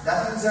 right?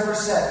 Nothing's ever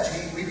set.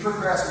 We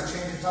progress, we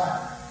change in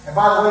time. And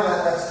by the way,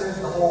 that's been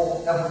the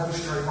whole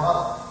evolutionary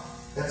model.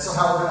 That's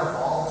somehow we're going to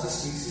evolve as a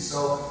species,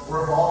 so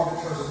we're evolving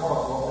in terms of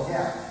moral. Well,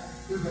 again,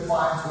 who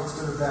defines what's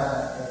good or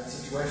bad in that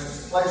situation?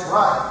 So it plays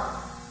right.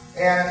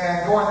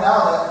 And going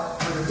now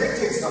that where the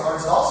dictates of the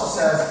hearts, it also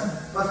says,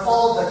 but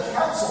follow the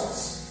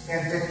counsels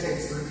and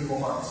dictates of the evil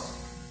hearts.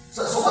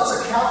 So what's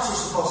a counselor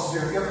supposed to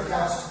do? If you have a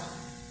counselor,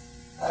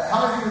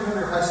 how many of you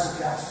remember your high school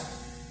counselor?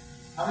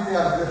 How many of you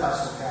have a good high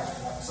school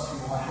counselor? Some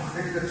people might have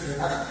a good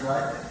counselor,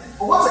 right?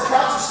 But what's a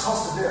counselor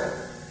supposed to do?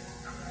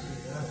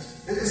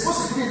 It's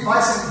supposed to give you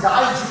advice and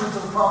guide you into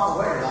the proper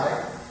way,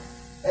 right?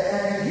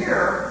 And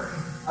here,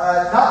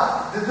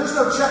 there's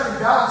no check and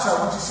balance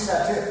on once you see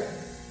that too.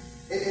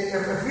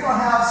 If we don't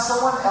have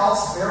someone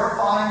else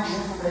verifying the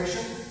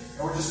information,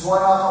 and we're just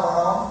going off on our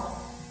own,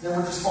 then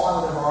we're just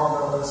falling into our own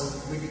realism,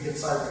 and we can get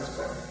sideways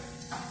quick.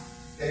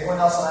 Anyone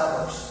else on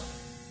that verse?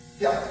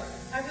 Yeah.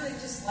 I really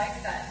just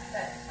like that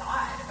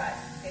thought about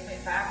they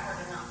went backward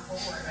and not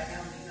forward. I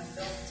know,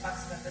 Bill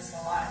talks about this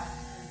a lot.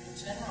 In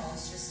general,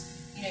 it's just,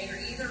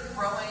 you're either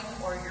growing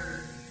or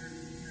you're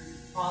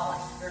falling.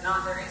 There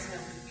is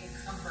no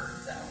comfort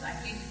zone. I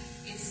think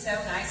it's so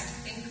nice to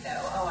think,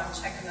 though, I'm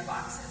checking the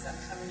boxes, I'm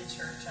coming to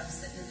church, I'm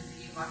sitting in the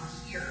pew, I'm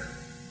here,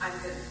 I'm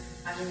good,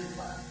 I'm in the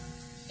club.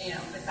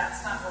 But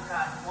that's not what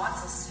God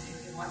wants us to do.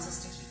 He wants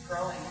us to keep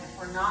growing. And if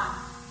we're not,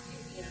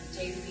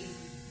 daily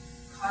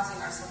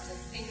causing ourselves to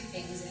think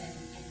things and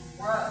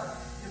grow,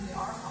 then we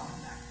are falling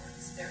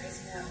backwards. There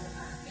is no,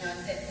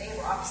 that they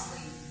were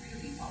obviously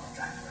really falling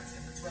backwards.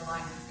 They were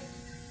relying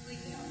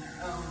completely on their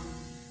own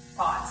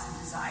thoughts and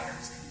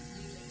desires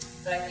completely.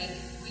 But I think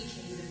we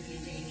can even be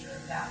in danger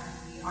of that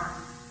when we aren't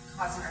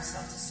causing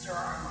ourselves to stir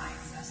our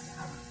minds as to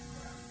how we can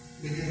grow.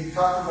 We can be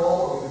comfortable,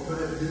 or we can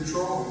put it in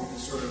neutral, or we can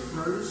sort of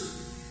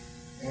cruise.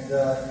 And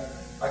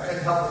I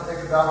couldn't help but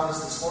think about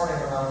this morning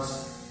when I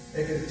was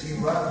making the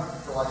team run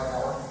for like an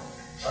hour.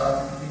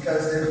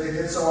 Because they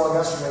did so well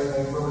yesterday,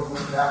 and they really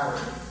went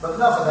backward. But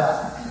enough of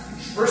that.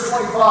 Verse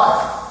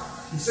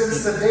 25.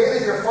 Since the day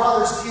that your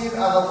fathers came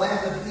out of the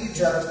land of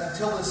Egypt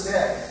until this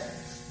day,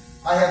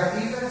 I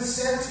have even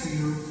sent to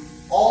you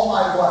all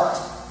my what?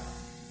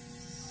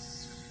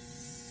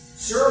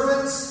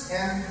 Servants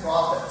and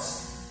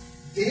prophets,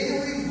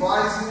 daily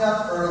rising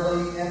up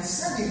early and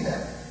sending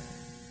them.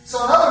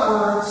 So in other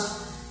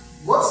words,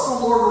 what's the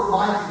Lord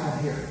reminding them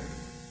here?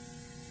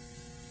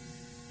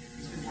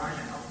 He's been trying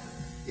to help them.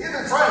 He's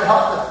been trying to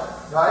help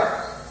them, right?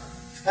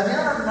 Have you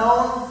ever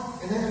known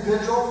an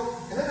individual,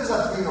 and it doesn't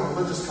have to be in a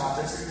religious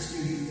context, it can just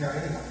be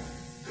anyone,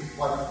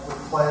 like with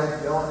Clay,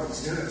 Bill, and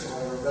students or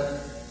whatever, but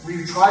where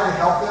you try to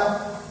help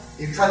them,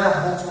 you try to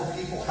have multiple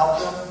people help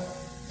them,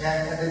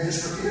 and they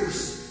just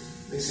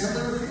refuse. They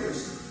simply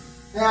refuse.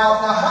 Now,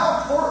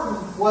 how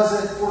important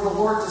was it for the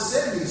Lord to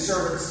send these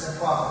servants and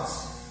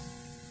prophets?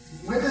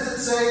 When does it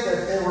say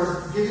that they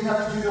were getting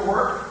up to do their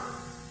work?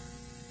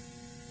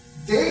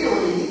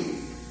 Daily.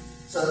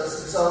 So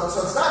it's not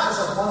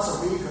just like once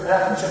a week or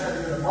having to check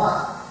it in a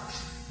month.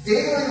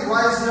 Daily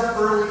rising up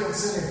early and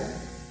sending them.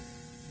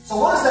 So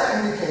what does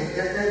that indicate?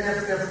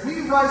 If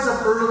we rise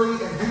up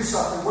early and do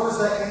something, what does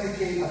that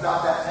indicate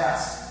about that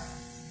task?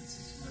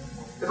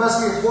 It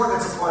must be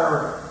important. It's a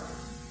priority.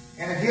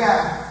 And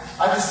again,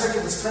 I just think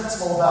of this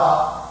principle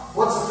about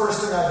what's the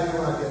first thing I do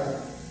when I get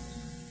up?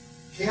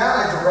 Can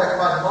I direct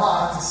my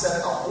mind to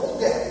set a whole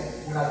day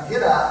when I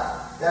get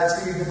up that's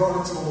going to be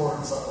devoted to the Lord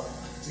in some way?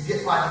 To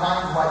get my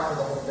mind right for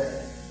the whole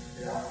day.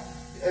 You know?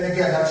 And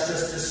again, that's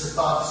just a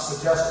thought,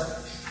 suggestion.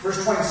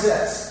 Verse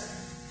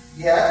 26.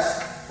 Yet,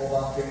 hold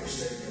on, take your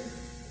stick here.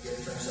 Get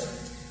it for a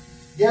second.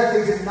 Yet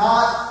they did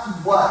not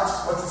what?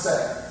 What's it say?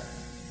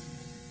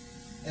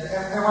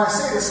 And when I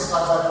say this,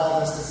 sometimes I call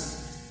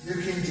this New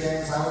King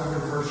James. I look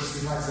at the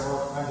verses, you might say,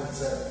 well, I didn't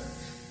say it.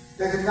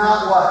 They did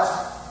not what?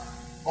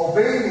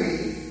 Obey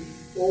me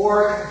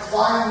or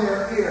incline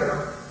their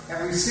ear.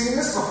 And we've seen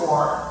this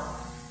before.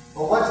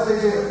 But what did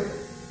they do?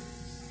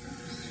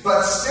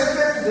 But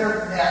stiffened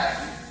their neck.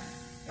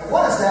 And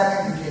what does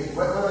that indicate?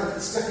 What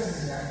stiffened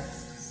their neck?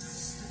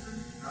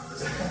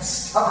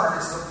 Stubborn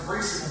is the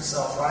bracing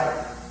themselves,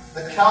 right?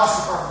 The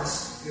calcifer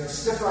is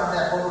stiff on our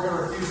neck, but we're going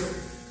to refuse it.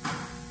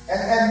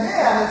 And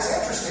then it's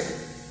interesting.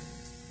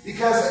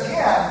 Because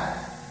again,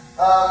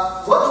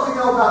 what do we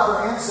know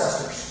about their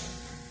ancestors?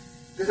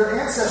 Did their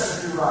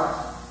ancestors do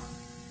right?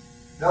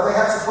 No, they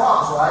had some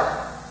problems, right?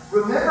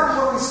 Remember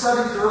what we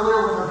studied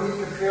earlier when we're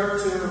being compared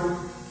to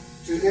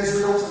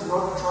Israel, to the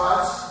northern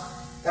tribes,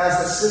 as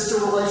a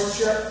sister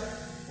relationship?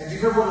 And do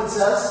you remember what it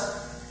says?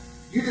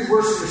 You did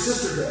worse than your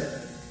sister did.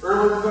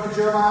 Earlier in the book of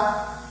Jeremiah.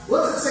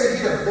 What does it say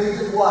here? They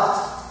did what?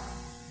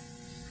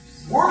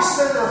 Worse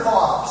than their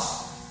fathers.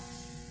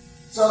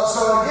 So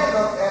again,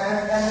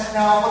 and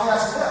now let me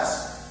ask you this.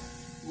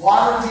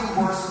 Why would it be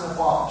worse than their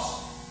fathers?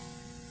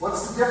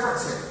 What's the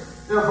difference here?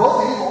 They're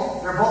both evil.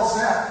 They're both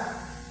sin.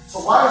 So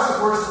why is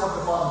it worse than what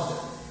their fathers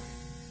did?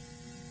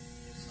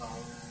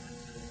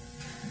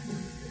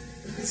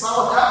 It's not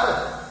what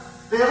happened.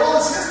 They have all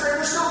this history and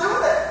they're still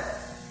doing it.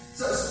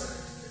 So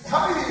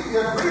how many of you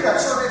agree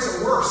that sort of makes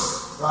it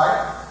worse, right?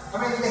 I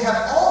mean, they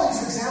have all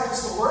these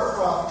examples to learn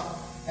from,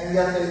 and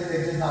yet they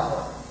did not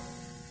learn.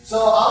 So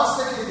I was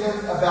thinking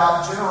again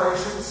about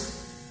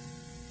generations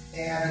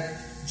and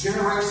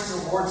generations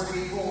of the Lord's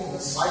people and the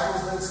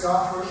cycles that it's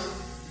gone through.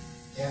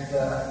 And,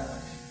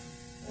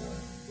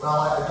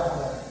 well, I don't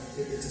know.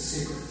 It's a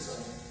secret. So,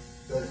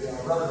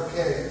 but, Brother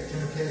McKay,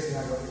 Jim McKay's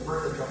going to have a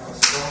birthday coming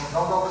up. So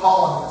don't go call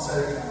him and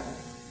say,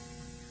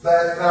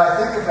 But I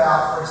think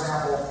about, for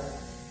example,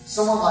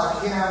 someone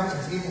like him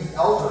and being an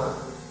elder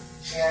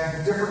and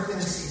the different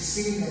things he's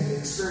seen and the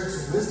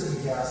experience and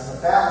wisdom he has and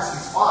the battles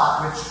he's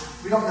fought, which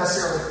we don't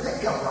necessarily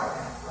think of right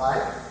now,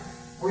 right?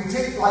 We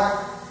take, like,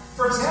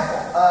 for example,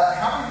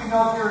 how many of you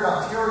know here in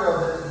Ontario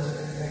that,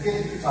 and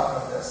again, you can talk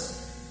about this,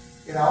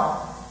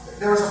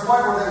 there was a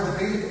point where they were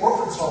debating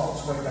orphans'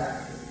 homes way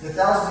back. That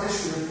was an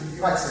issue.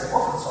 You might say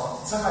orphans' homes.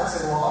 And some might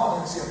say, well, I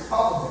don't even see a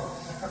problem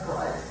there,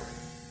 right?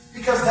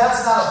 Because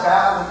that's not a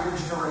battle that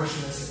your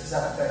generation is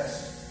at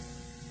face.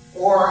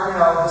 Or,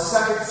 the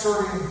second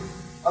serving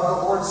of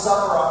the Lord's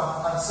Supper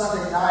on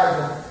Sunday night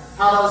and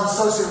how that was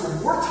associated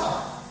with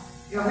wartime.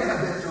 We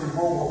haven't been through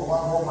World War I,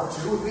 World War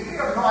II. We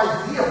have no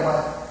idea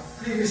what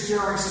previous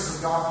generations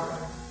have gone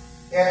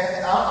through.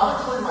 And I'm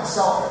including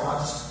myself here, I'm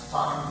not just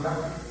talking to young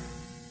people.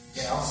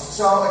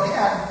 So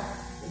again,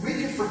 we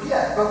can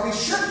forget, but we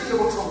should be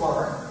able to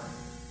learn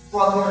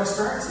from their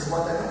experiences,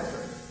 what they went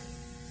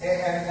through.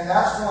 And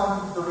that's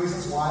one of the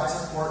reasons why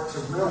it's important to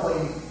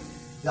really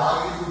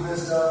value the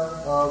wisdom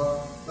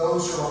of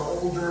those who are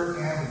older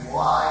and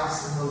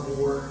wise in the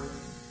Lord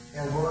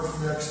and learn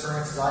from their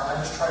experiences. I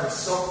just try to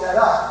soak that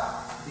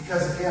up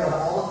because, again, of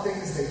all the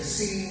things they've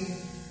seen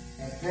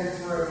and been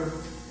through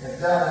and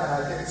done it, and I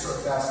think it's sort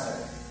of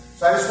fascinating.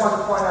 So I just wanted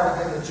to point out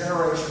again the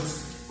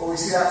generations, but we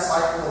see that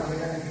cycle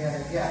again and again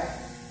and again.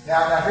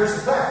 Now here's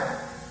the thing.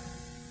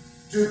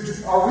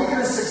 Are we going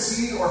to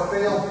succeed or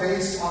fail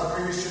based on a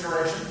previous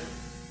generation?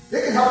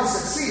 They can help us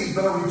succeed,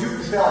 but are we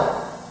doomed to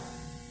failure?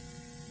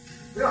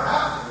 We don't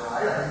have to be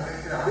right. I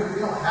mean, we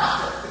don't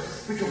have to.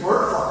 We can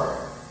learn from it.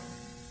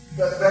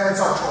 But then it's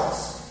our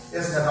choice,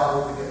 isn't it, about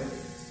what we do?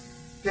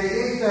 Okay,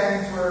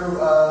 anything through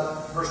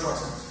verse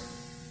 26.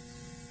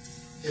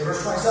 Okay,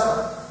 verse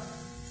 27.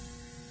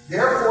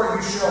 Therefore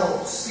you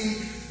shall speak,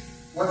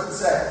 what's it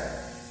say?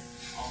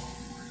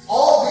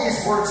 All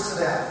these words to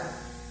them.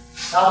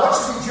 Now I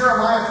want you to be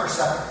Jeremiah for a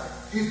second.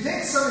 Do you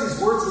think some of these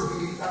words would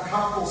be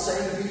uncomfortable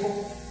saying to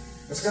people?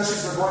 Especially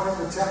as they're going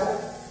into the temple?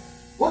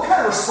 What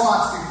kind of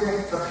response do you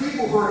think the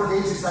people who are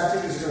engaged in these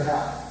activities are going to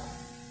have?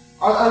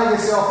 Are they going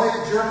to say, oh, thank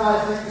you,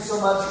 Jeremiah, thank you so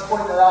much for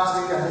pointing that out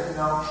to me?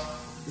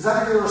 Is that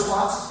going to be the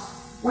response?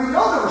 We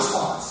know the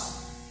response.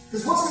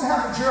 Because what's going to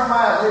happen to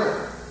Jeremiah later?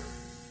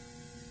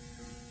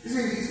 He's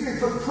going to be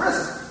put in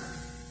prison.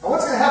 And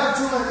what's going to happen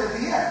to him at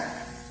the end?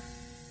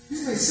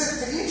 He's going to be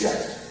sent to Egypt.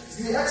 He's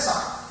going to be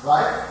exiled,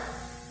 right?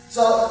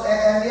 So,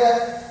 and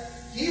yet,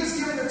 he is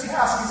given the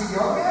task. He's a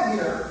young man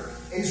here,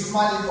 and he's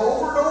reminded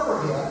over and over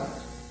again,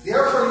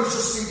 therefore you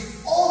shall speak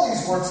all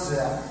these words to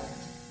them.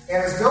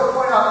 And as Bill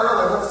pointed out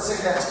earlier, what's it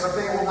say next? But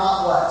they will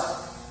not what?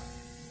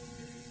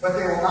 But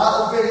they will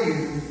not obey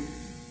you.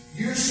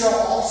 You shall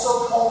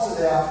also call to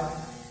them,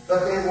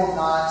 but they will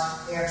not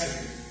answer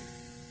you.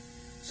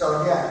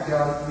 So again,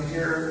 you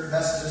hear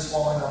messages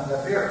falling on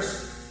deaf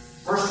ears.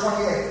 Verse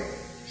 28.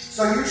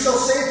 So you shall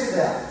say to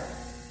them,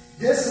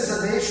 this is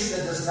a nation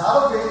that does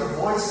not obey the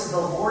voice of the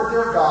Lord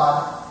their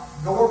God,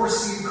 nor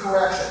receive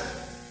correction.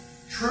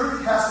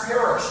 Truth has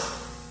perished,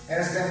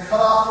 and has been cut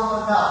off from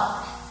their mouth.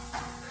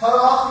 Cut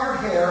off your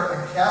hair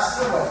and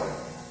cast it away.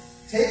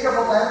 Take up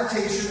a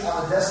lamentation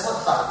on the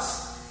desolate heights.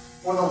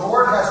 For the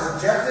Lord has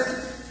rejected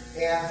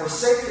and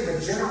forsaken the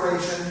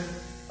generation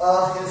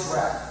of his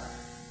wrath.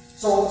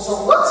 So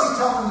what's he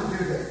telling them to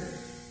do there?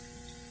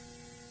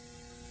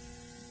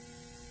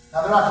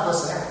 Now they're not to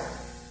listen anyway.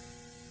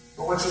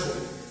 But what should they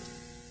do?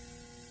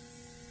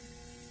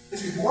 It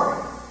should be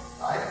warning,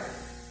 right?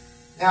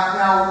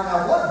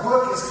 Now what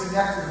book is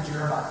connected with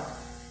Jeremiah?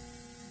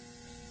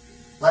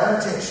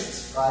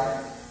 Lamentations,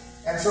 right?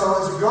 And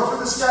so as we go through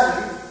the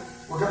study,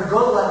 we're going to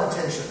go to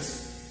Lamentations.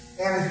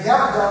 And if you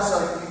haven't done so,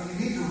 you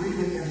need to read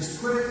it and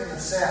just put it in a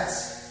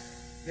sense.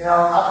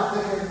 I've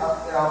been thinking,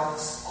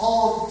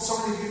 so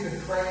many of you have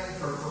been praying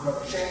for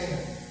Brother Shane,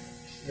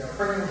 and,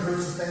 praying in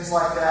groups and things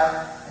like that.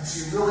 And so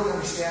you really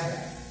understand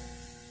that.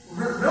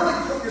 Really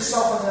put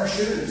yourself in their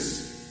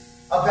shoes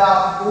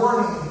about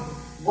mourning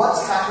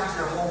what's happened to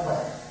your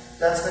homeland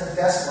that's been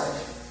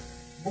desolated.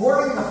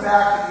 Mourning the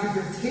fact that you've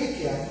been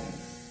taken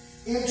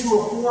into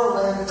a foreign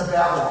land into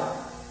Babylon.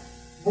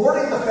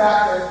 Mourning the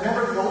fact that,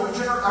 remember the older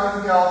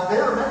generation, they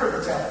remember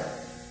the temple.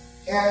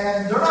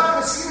 And they're not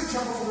going to see the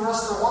temple for the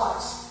rest of their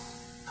lives.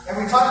 And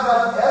we talked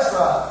about in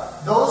Ezra,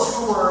 those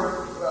who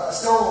were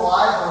still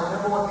alive or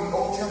remember what the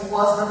old temple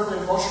was, remember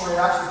the emotional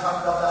reaction, we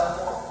talked about that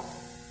before.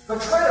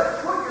 But try to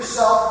put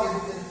yourself in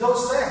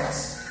those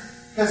things.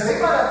 Because they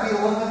might not be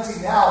lamenting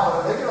now, but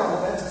are they going to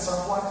lament at some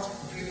point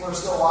when people are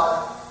still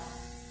alive?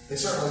 They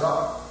certainly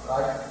are,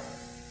 right?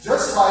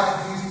 Just like,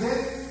 do you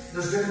think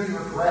there's going to be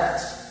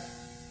regret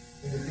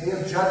in the day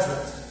of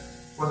judgment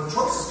for the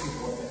choices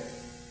people have made?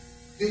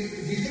 Do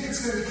you think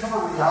it's going to become a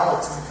reality?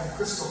 It's going to become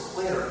crystal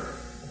clear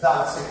about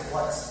what's taking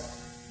place.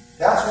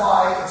 That's why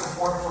it's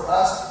important for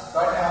us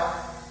right now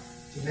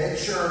to make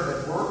sure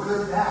that we're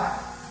good now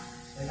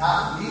and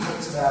not leave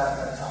it to that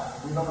at that time.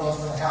 We don't know what's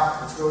going to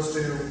happen. It goes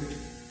to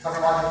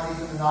coming like a thief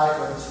in the night,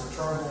 whether it's a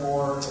return of the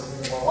Lord or the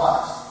end of our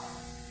lives.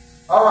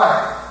 All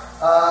right.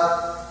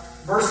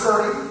 Verse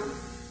 30.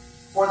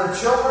 For the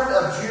children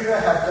of Judah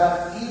have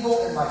done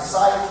evil in my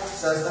sight,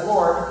 says the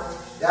Lord.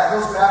 That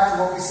goes back to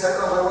what we said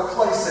earlier, what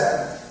Clay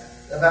said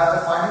about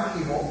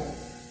defining evil.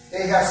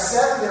 They have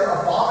set their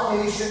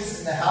abominations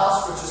in the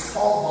house which is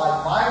called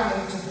by my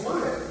name to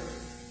pollute it.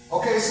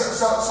 Okay,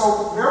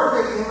 so where were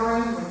they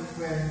entering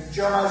when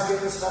Jeremiah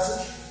gave this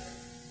message?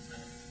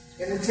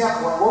 In the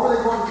temple. What were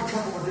they going to the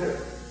temple to do?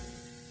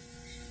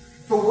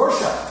 To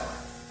worship.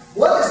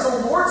 What is the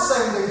Lord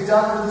saying they've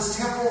done with this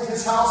temple,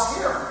 his house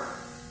here?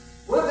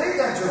 What have they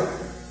done to it?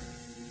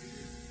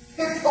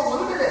 They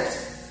polluted it.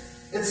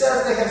 It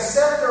says they have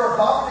set their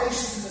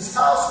abominations in this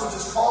house, which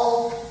is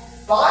called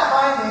by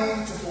my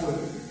name to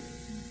pollute it.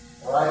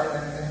 All right?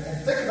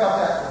 And think about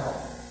that for a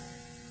moment.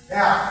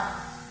 Now,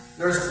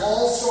 there's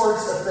all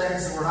sorts of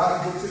things that we're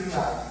not going to get to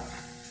tonight.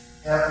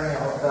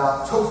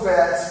 About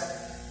Tophet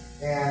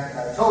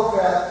and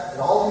Topheth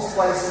and all these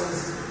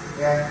places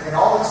and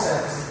all these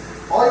things.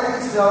 All you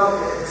need to know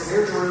is it's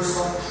near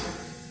Jerusalem,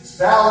 this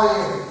valley,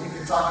 and you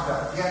can talk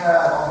about Gehenna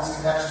and all these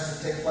connections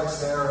that take place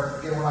there. And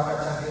again, we're not going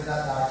to have time to get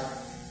that night.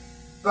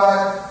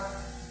 But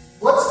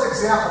what's the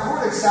example? Who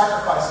are they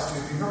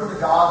sacrificing to? Do you remember the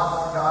god, the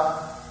foreign god?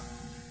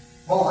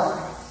 Molech.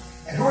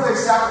 And who are they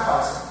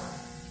sacrificing?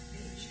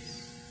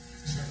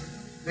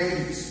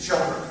 babies,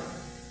 children.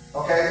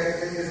 Okay,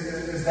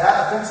 is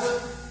that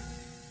offensive?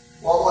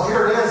 Well,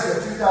 here it is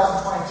in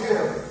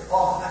 2022.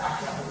 Oh, I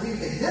can't believe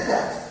they did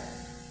that.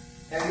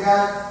 And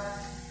yet,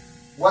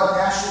 what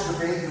national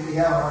debate do we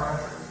have in our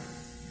country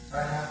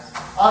right now?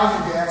 I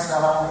don't even dance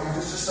now.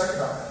 Just think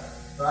about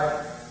that,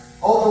 right?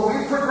 Oh, but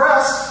we've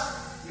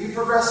progressed. We've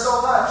progressed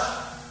so much.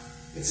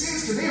 It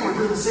seems to me we're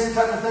doing the same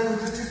type of thing we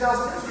did 2,000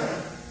 years ago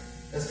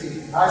as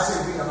people. And I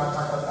say we, I'm not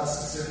talking about us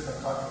specifically,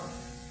 I'm talking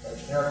about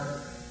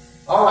generically.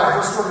 All right,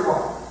 verse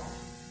 31.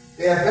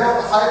 They have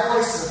built the high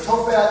places of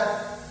Tophet,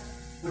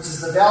 which is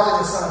the valley of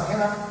the son of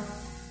Hinnom,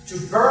 to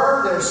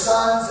burn their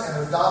sons and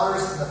their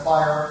daughters in the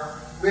fire,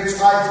 which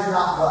I did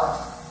not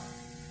what?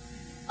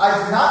 I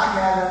did not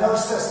command. And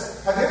notice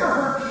this. Have you ever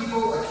heard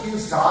people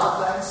accuse God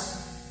of things?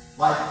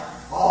 Like,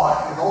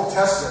 oh, in the Old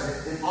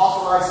Testament, it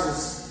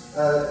authorizes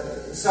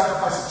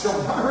sacrifice of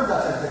children. I've never heard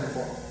that type of thing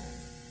before.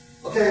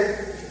 Okay,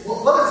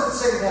 well, what does it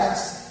say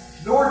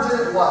next? Nor did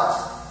it what?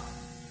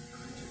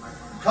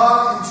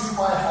 Come into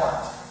my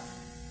heart.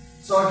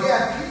 So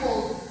again,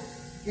 people,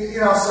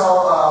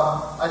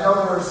 I know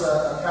there's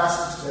a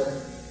passage that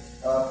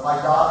my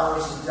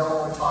daughters and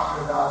Dylan were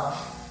talking about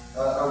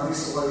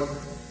recently.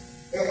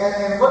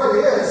 And what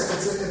it is,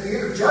 it's at the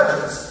end of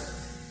Judges.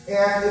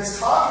 And it's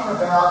talking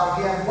about,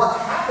 again, what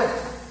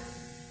happened.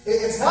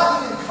 It's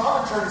not even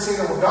commentary to say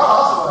that, well, God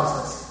authorized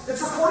this.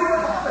 It's reporting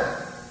what happened.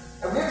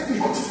 And we have to be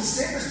able to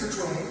distinguish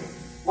between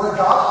what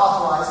God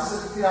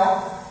authorizes and,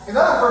 in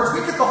other words,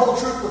 we get the whole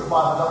truth with the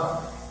Bible,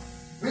 don't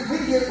we?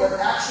 We get what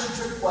actually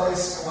took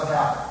place and what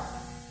happened.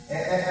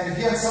 And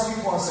again, some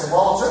people want to say,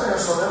 well, it's in there,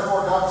 so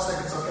therefore God must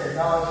think it's okay.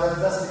 No,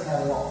 it doesn't mean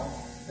that at all.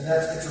 And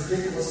it's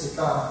ridiculous to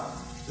come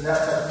to that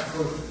type of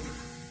conclusion.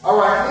 All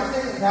right,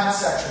 anything in that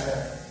section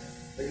there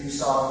that you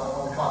saw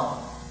on the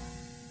comment?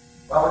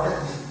 Well,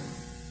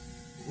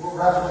 we're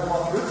gradually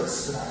going through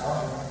this tonight.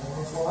 I don't know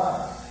what's going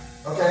on.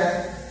 Okay?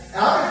 And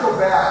I'm going to go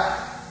back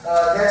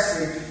next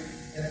week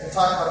and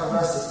talk about the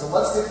rest of this. But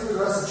let's get through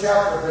the rest of the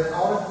chapter. But I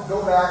want to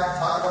go back and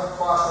talk about the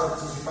cross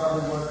references. You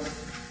probably would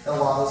a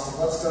lot. So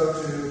let's go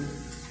to,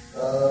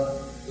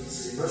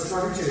 verse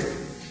 32.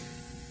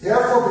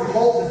 Therefore,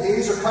 behold, the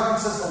days are coming,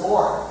 says the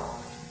Lord,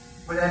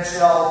 when it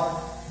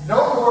shall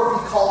no more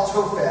be called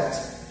Tophet,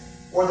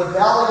 or the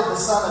valley of the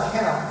son of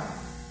Hinnom,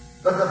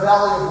 but the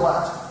valley of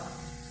what?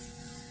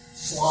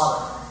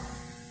 Slaughter.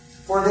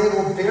 For they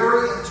will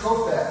bury in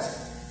Tophet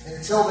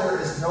until there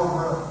is no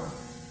room.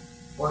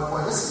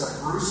 Boy, this is a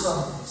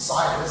gruesome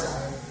sight, isn't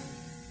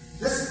it?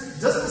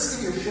 Doesn't this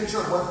give you a picture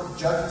of what the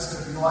judgment's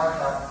going to be like?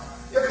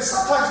 Because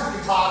sometimes we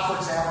can talk, for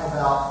example,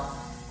 about,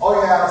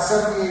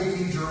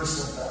 70 AD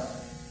Jerusalem fell.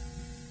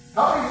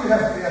 How many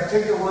of you have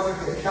taken a look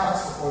at the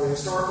accounts before, the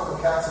historical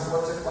accounts of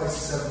what took place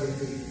in 70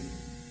 AD?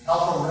 How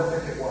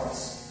horrific it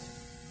was.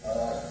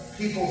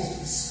 People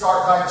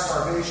died of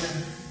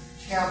starvation,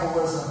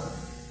 cannibalism,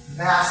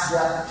 mass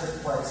death that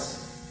took place.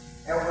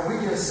 And when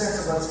we get a sense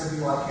of what it's going to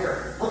be like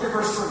here, look at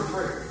verse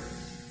 33.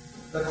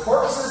 The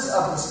corpses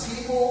of this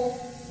people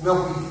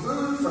will be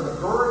food for the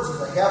birds of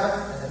the heaven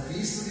and the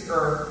beasts of the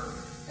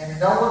earth, and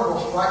no one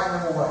will frighten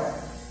them away.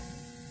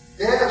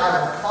 Then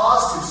I will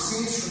cause to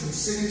cease from the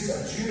cities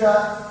of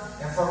Judah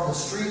and from the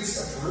streets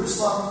of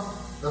Jerusalem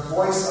the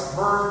voice of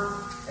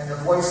mirth and the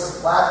voice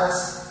of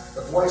gladness,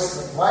 the voice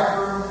of the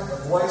bridegroom and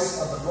the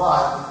voice of the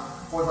bride,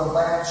 for the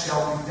land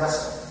shall be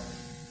desolate.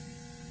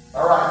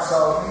 All right,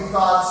 so any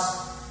thoughts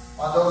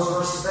on those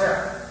verses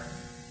there?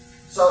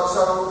 So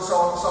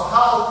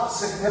how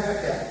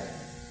significant,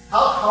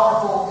 how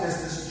powerful is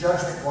this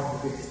judgment going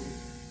to be?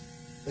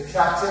 The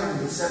captivity,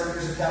 the 7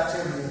 years of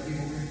captivity, and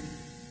people.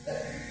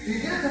 Do you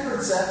get a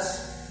different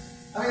sense?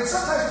 I mean,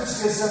 sometimes we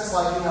just get a sense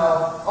like, they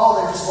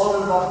just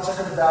loaded it up and took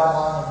it to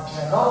Babylon,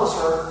 and no one was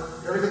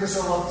hurt, everything is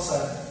sort of the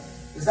same.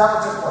 Is that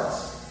what took place?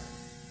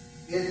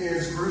 It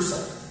is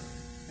gruesome.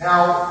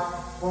 Now,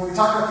 when we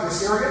talk about the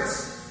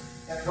Assyrians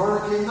and the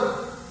northern kingdom,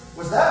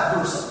 was that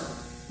gruesome?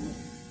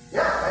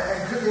 Yeah,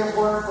 and could they have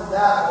learned from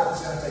that what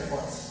was going to take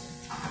place?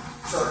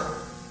 Certainly.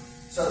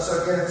 So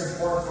again, it's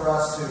important for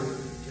us to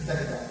think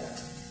about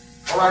that.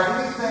 All right,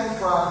 anything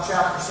from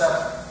chapter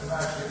 7? We're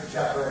actually in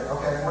chapter 8.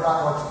 Okay, we're not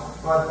going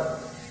to. Go ahead.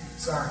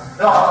 Sorry.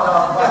 No,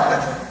 I'm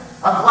glad.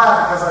 I'm glad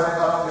because I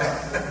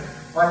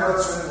think my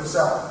notes are in the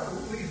cell.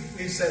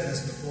 We've said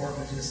this before,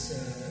 but just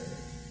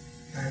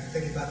kind of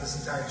thinking about this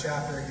entire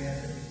chapter again.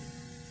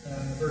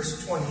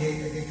 Verse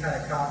 28 again kind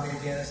of caught me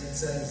again as it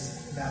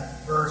says in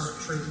that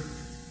verse, truth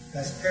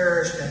has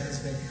perished and has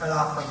been cut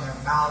off from their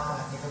mouth. And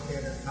I think, okay,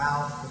 their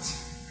mouth, what's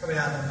coming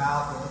out of their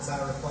mouth, and what's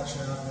that a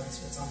reflection of?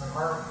 What's on their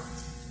heart,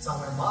 what's on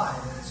their mind.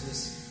 And it's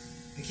just,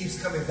 it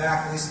keeps coming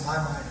back, at least in my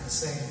mind, the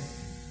same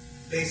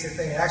basic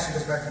thing. It actually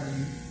goes back to what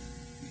you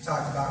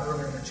talked about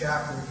earlier in the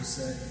chapter where you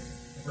said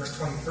in verse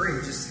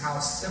 23, just how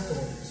simple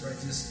it is, right?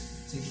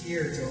 Just to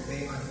hear, to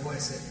obey my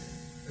voice.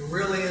 It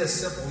really is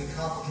simple. We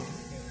complicate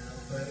it,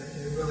 but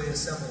it really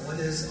is simple. What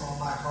is on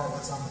my heart?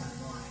 What's on my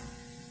mind?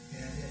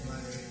 And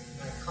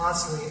my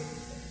constantly,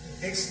 it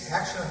takes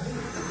action on me,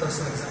 those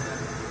things on my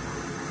mind.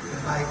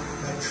 And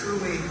by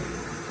truly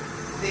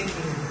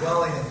thinking and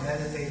dwelling and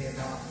meditating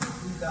about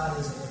who God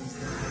is and what He's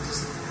doing.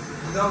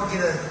 You don't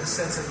get a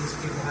sense of these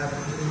people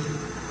having any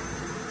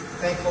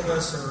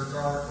thankfulness or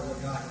regard for what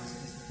God is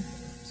doing.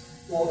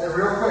 Well, and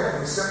real quick,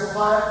 when we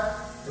simplify it,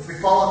 if we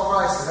follow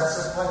Christ, does that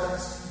simplify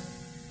things?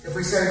 If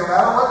we say, no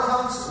matter what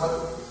comes,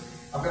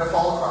 I'm going to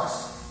follow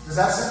Christ, does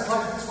that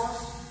simplify things for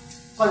us?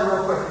 Tell you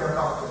real quick, you're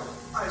complicated.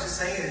 I was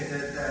just saying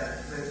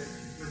that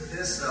with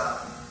this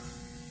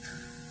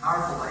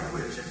powerful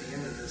language at the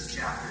end of this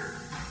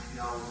chapter,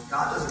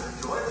 God doesn't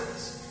enjoy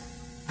this.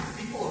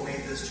 People have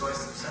made this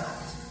choice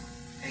themselves.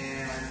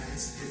 And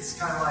it's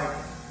kind of like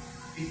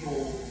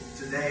people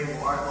today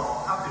will argue,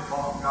 well, how could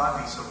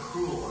God be so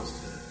cruel as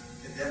to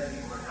condemn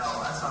people in hell?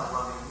 That's not a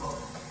loving book.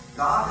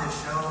 God has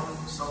shown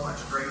so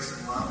much grace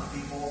and love to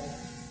people,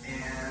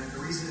 and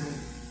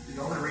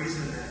the only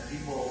reason that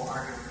people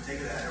aren't going to partake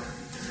of that is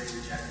because they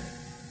reject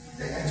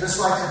it. And just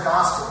like the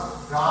gospel,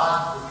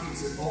 God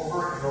repeats it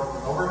over and over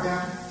and over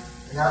again.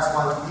 And that's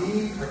why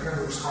we are given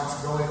the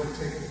responsibility to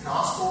take the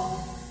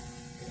gospel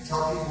and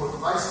tell people what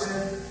Christ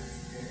did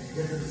and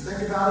get them to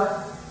think about it.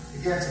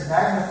 Again, to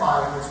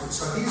magnify it.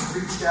 So he's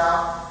reached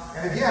out.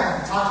 And again,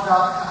 we talked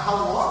about how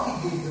long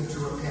he gave them to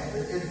repent.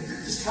 It didn't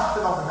just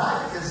happen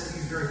overnight because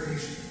he's very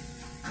patient.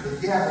 But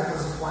again, there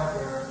comes a point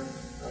where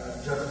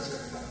judgment's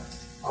going to come.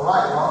 All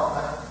right, well,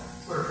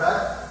 clear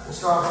cut. We'll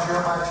start with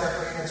Jeremiah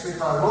chapter 8 next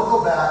week. But I will go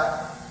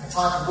back and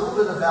talk a little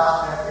bit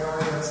about that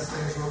area and some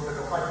things real quick.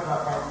 I'll probably put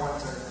out PowerPoint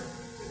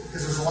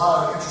because there's a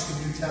lot of interesting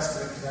New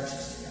Testament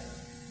connections together.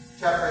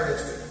 Chapter 8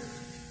 next week.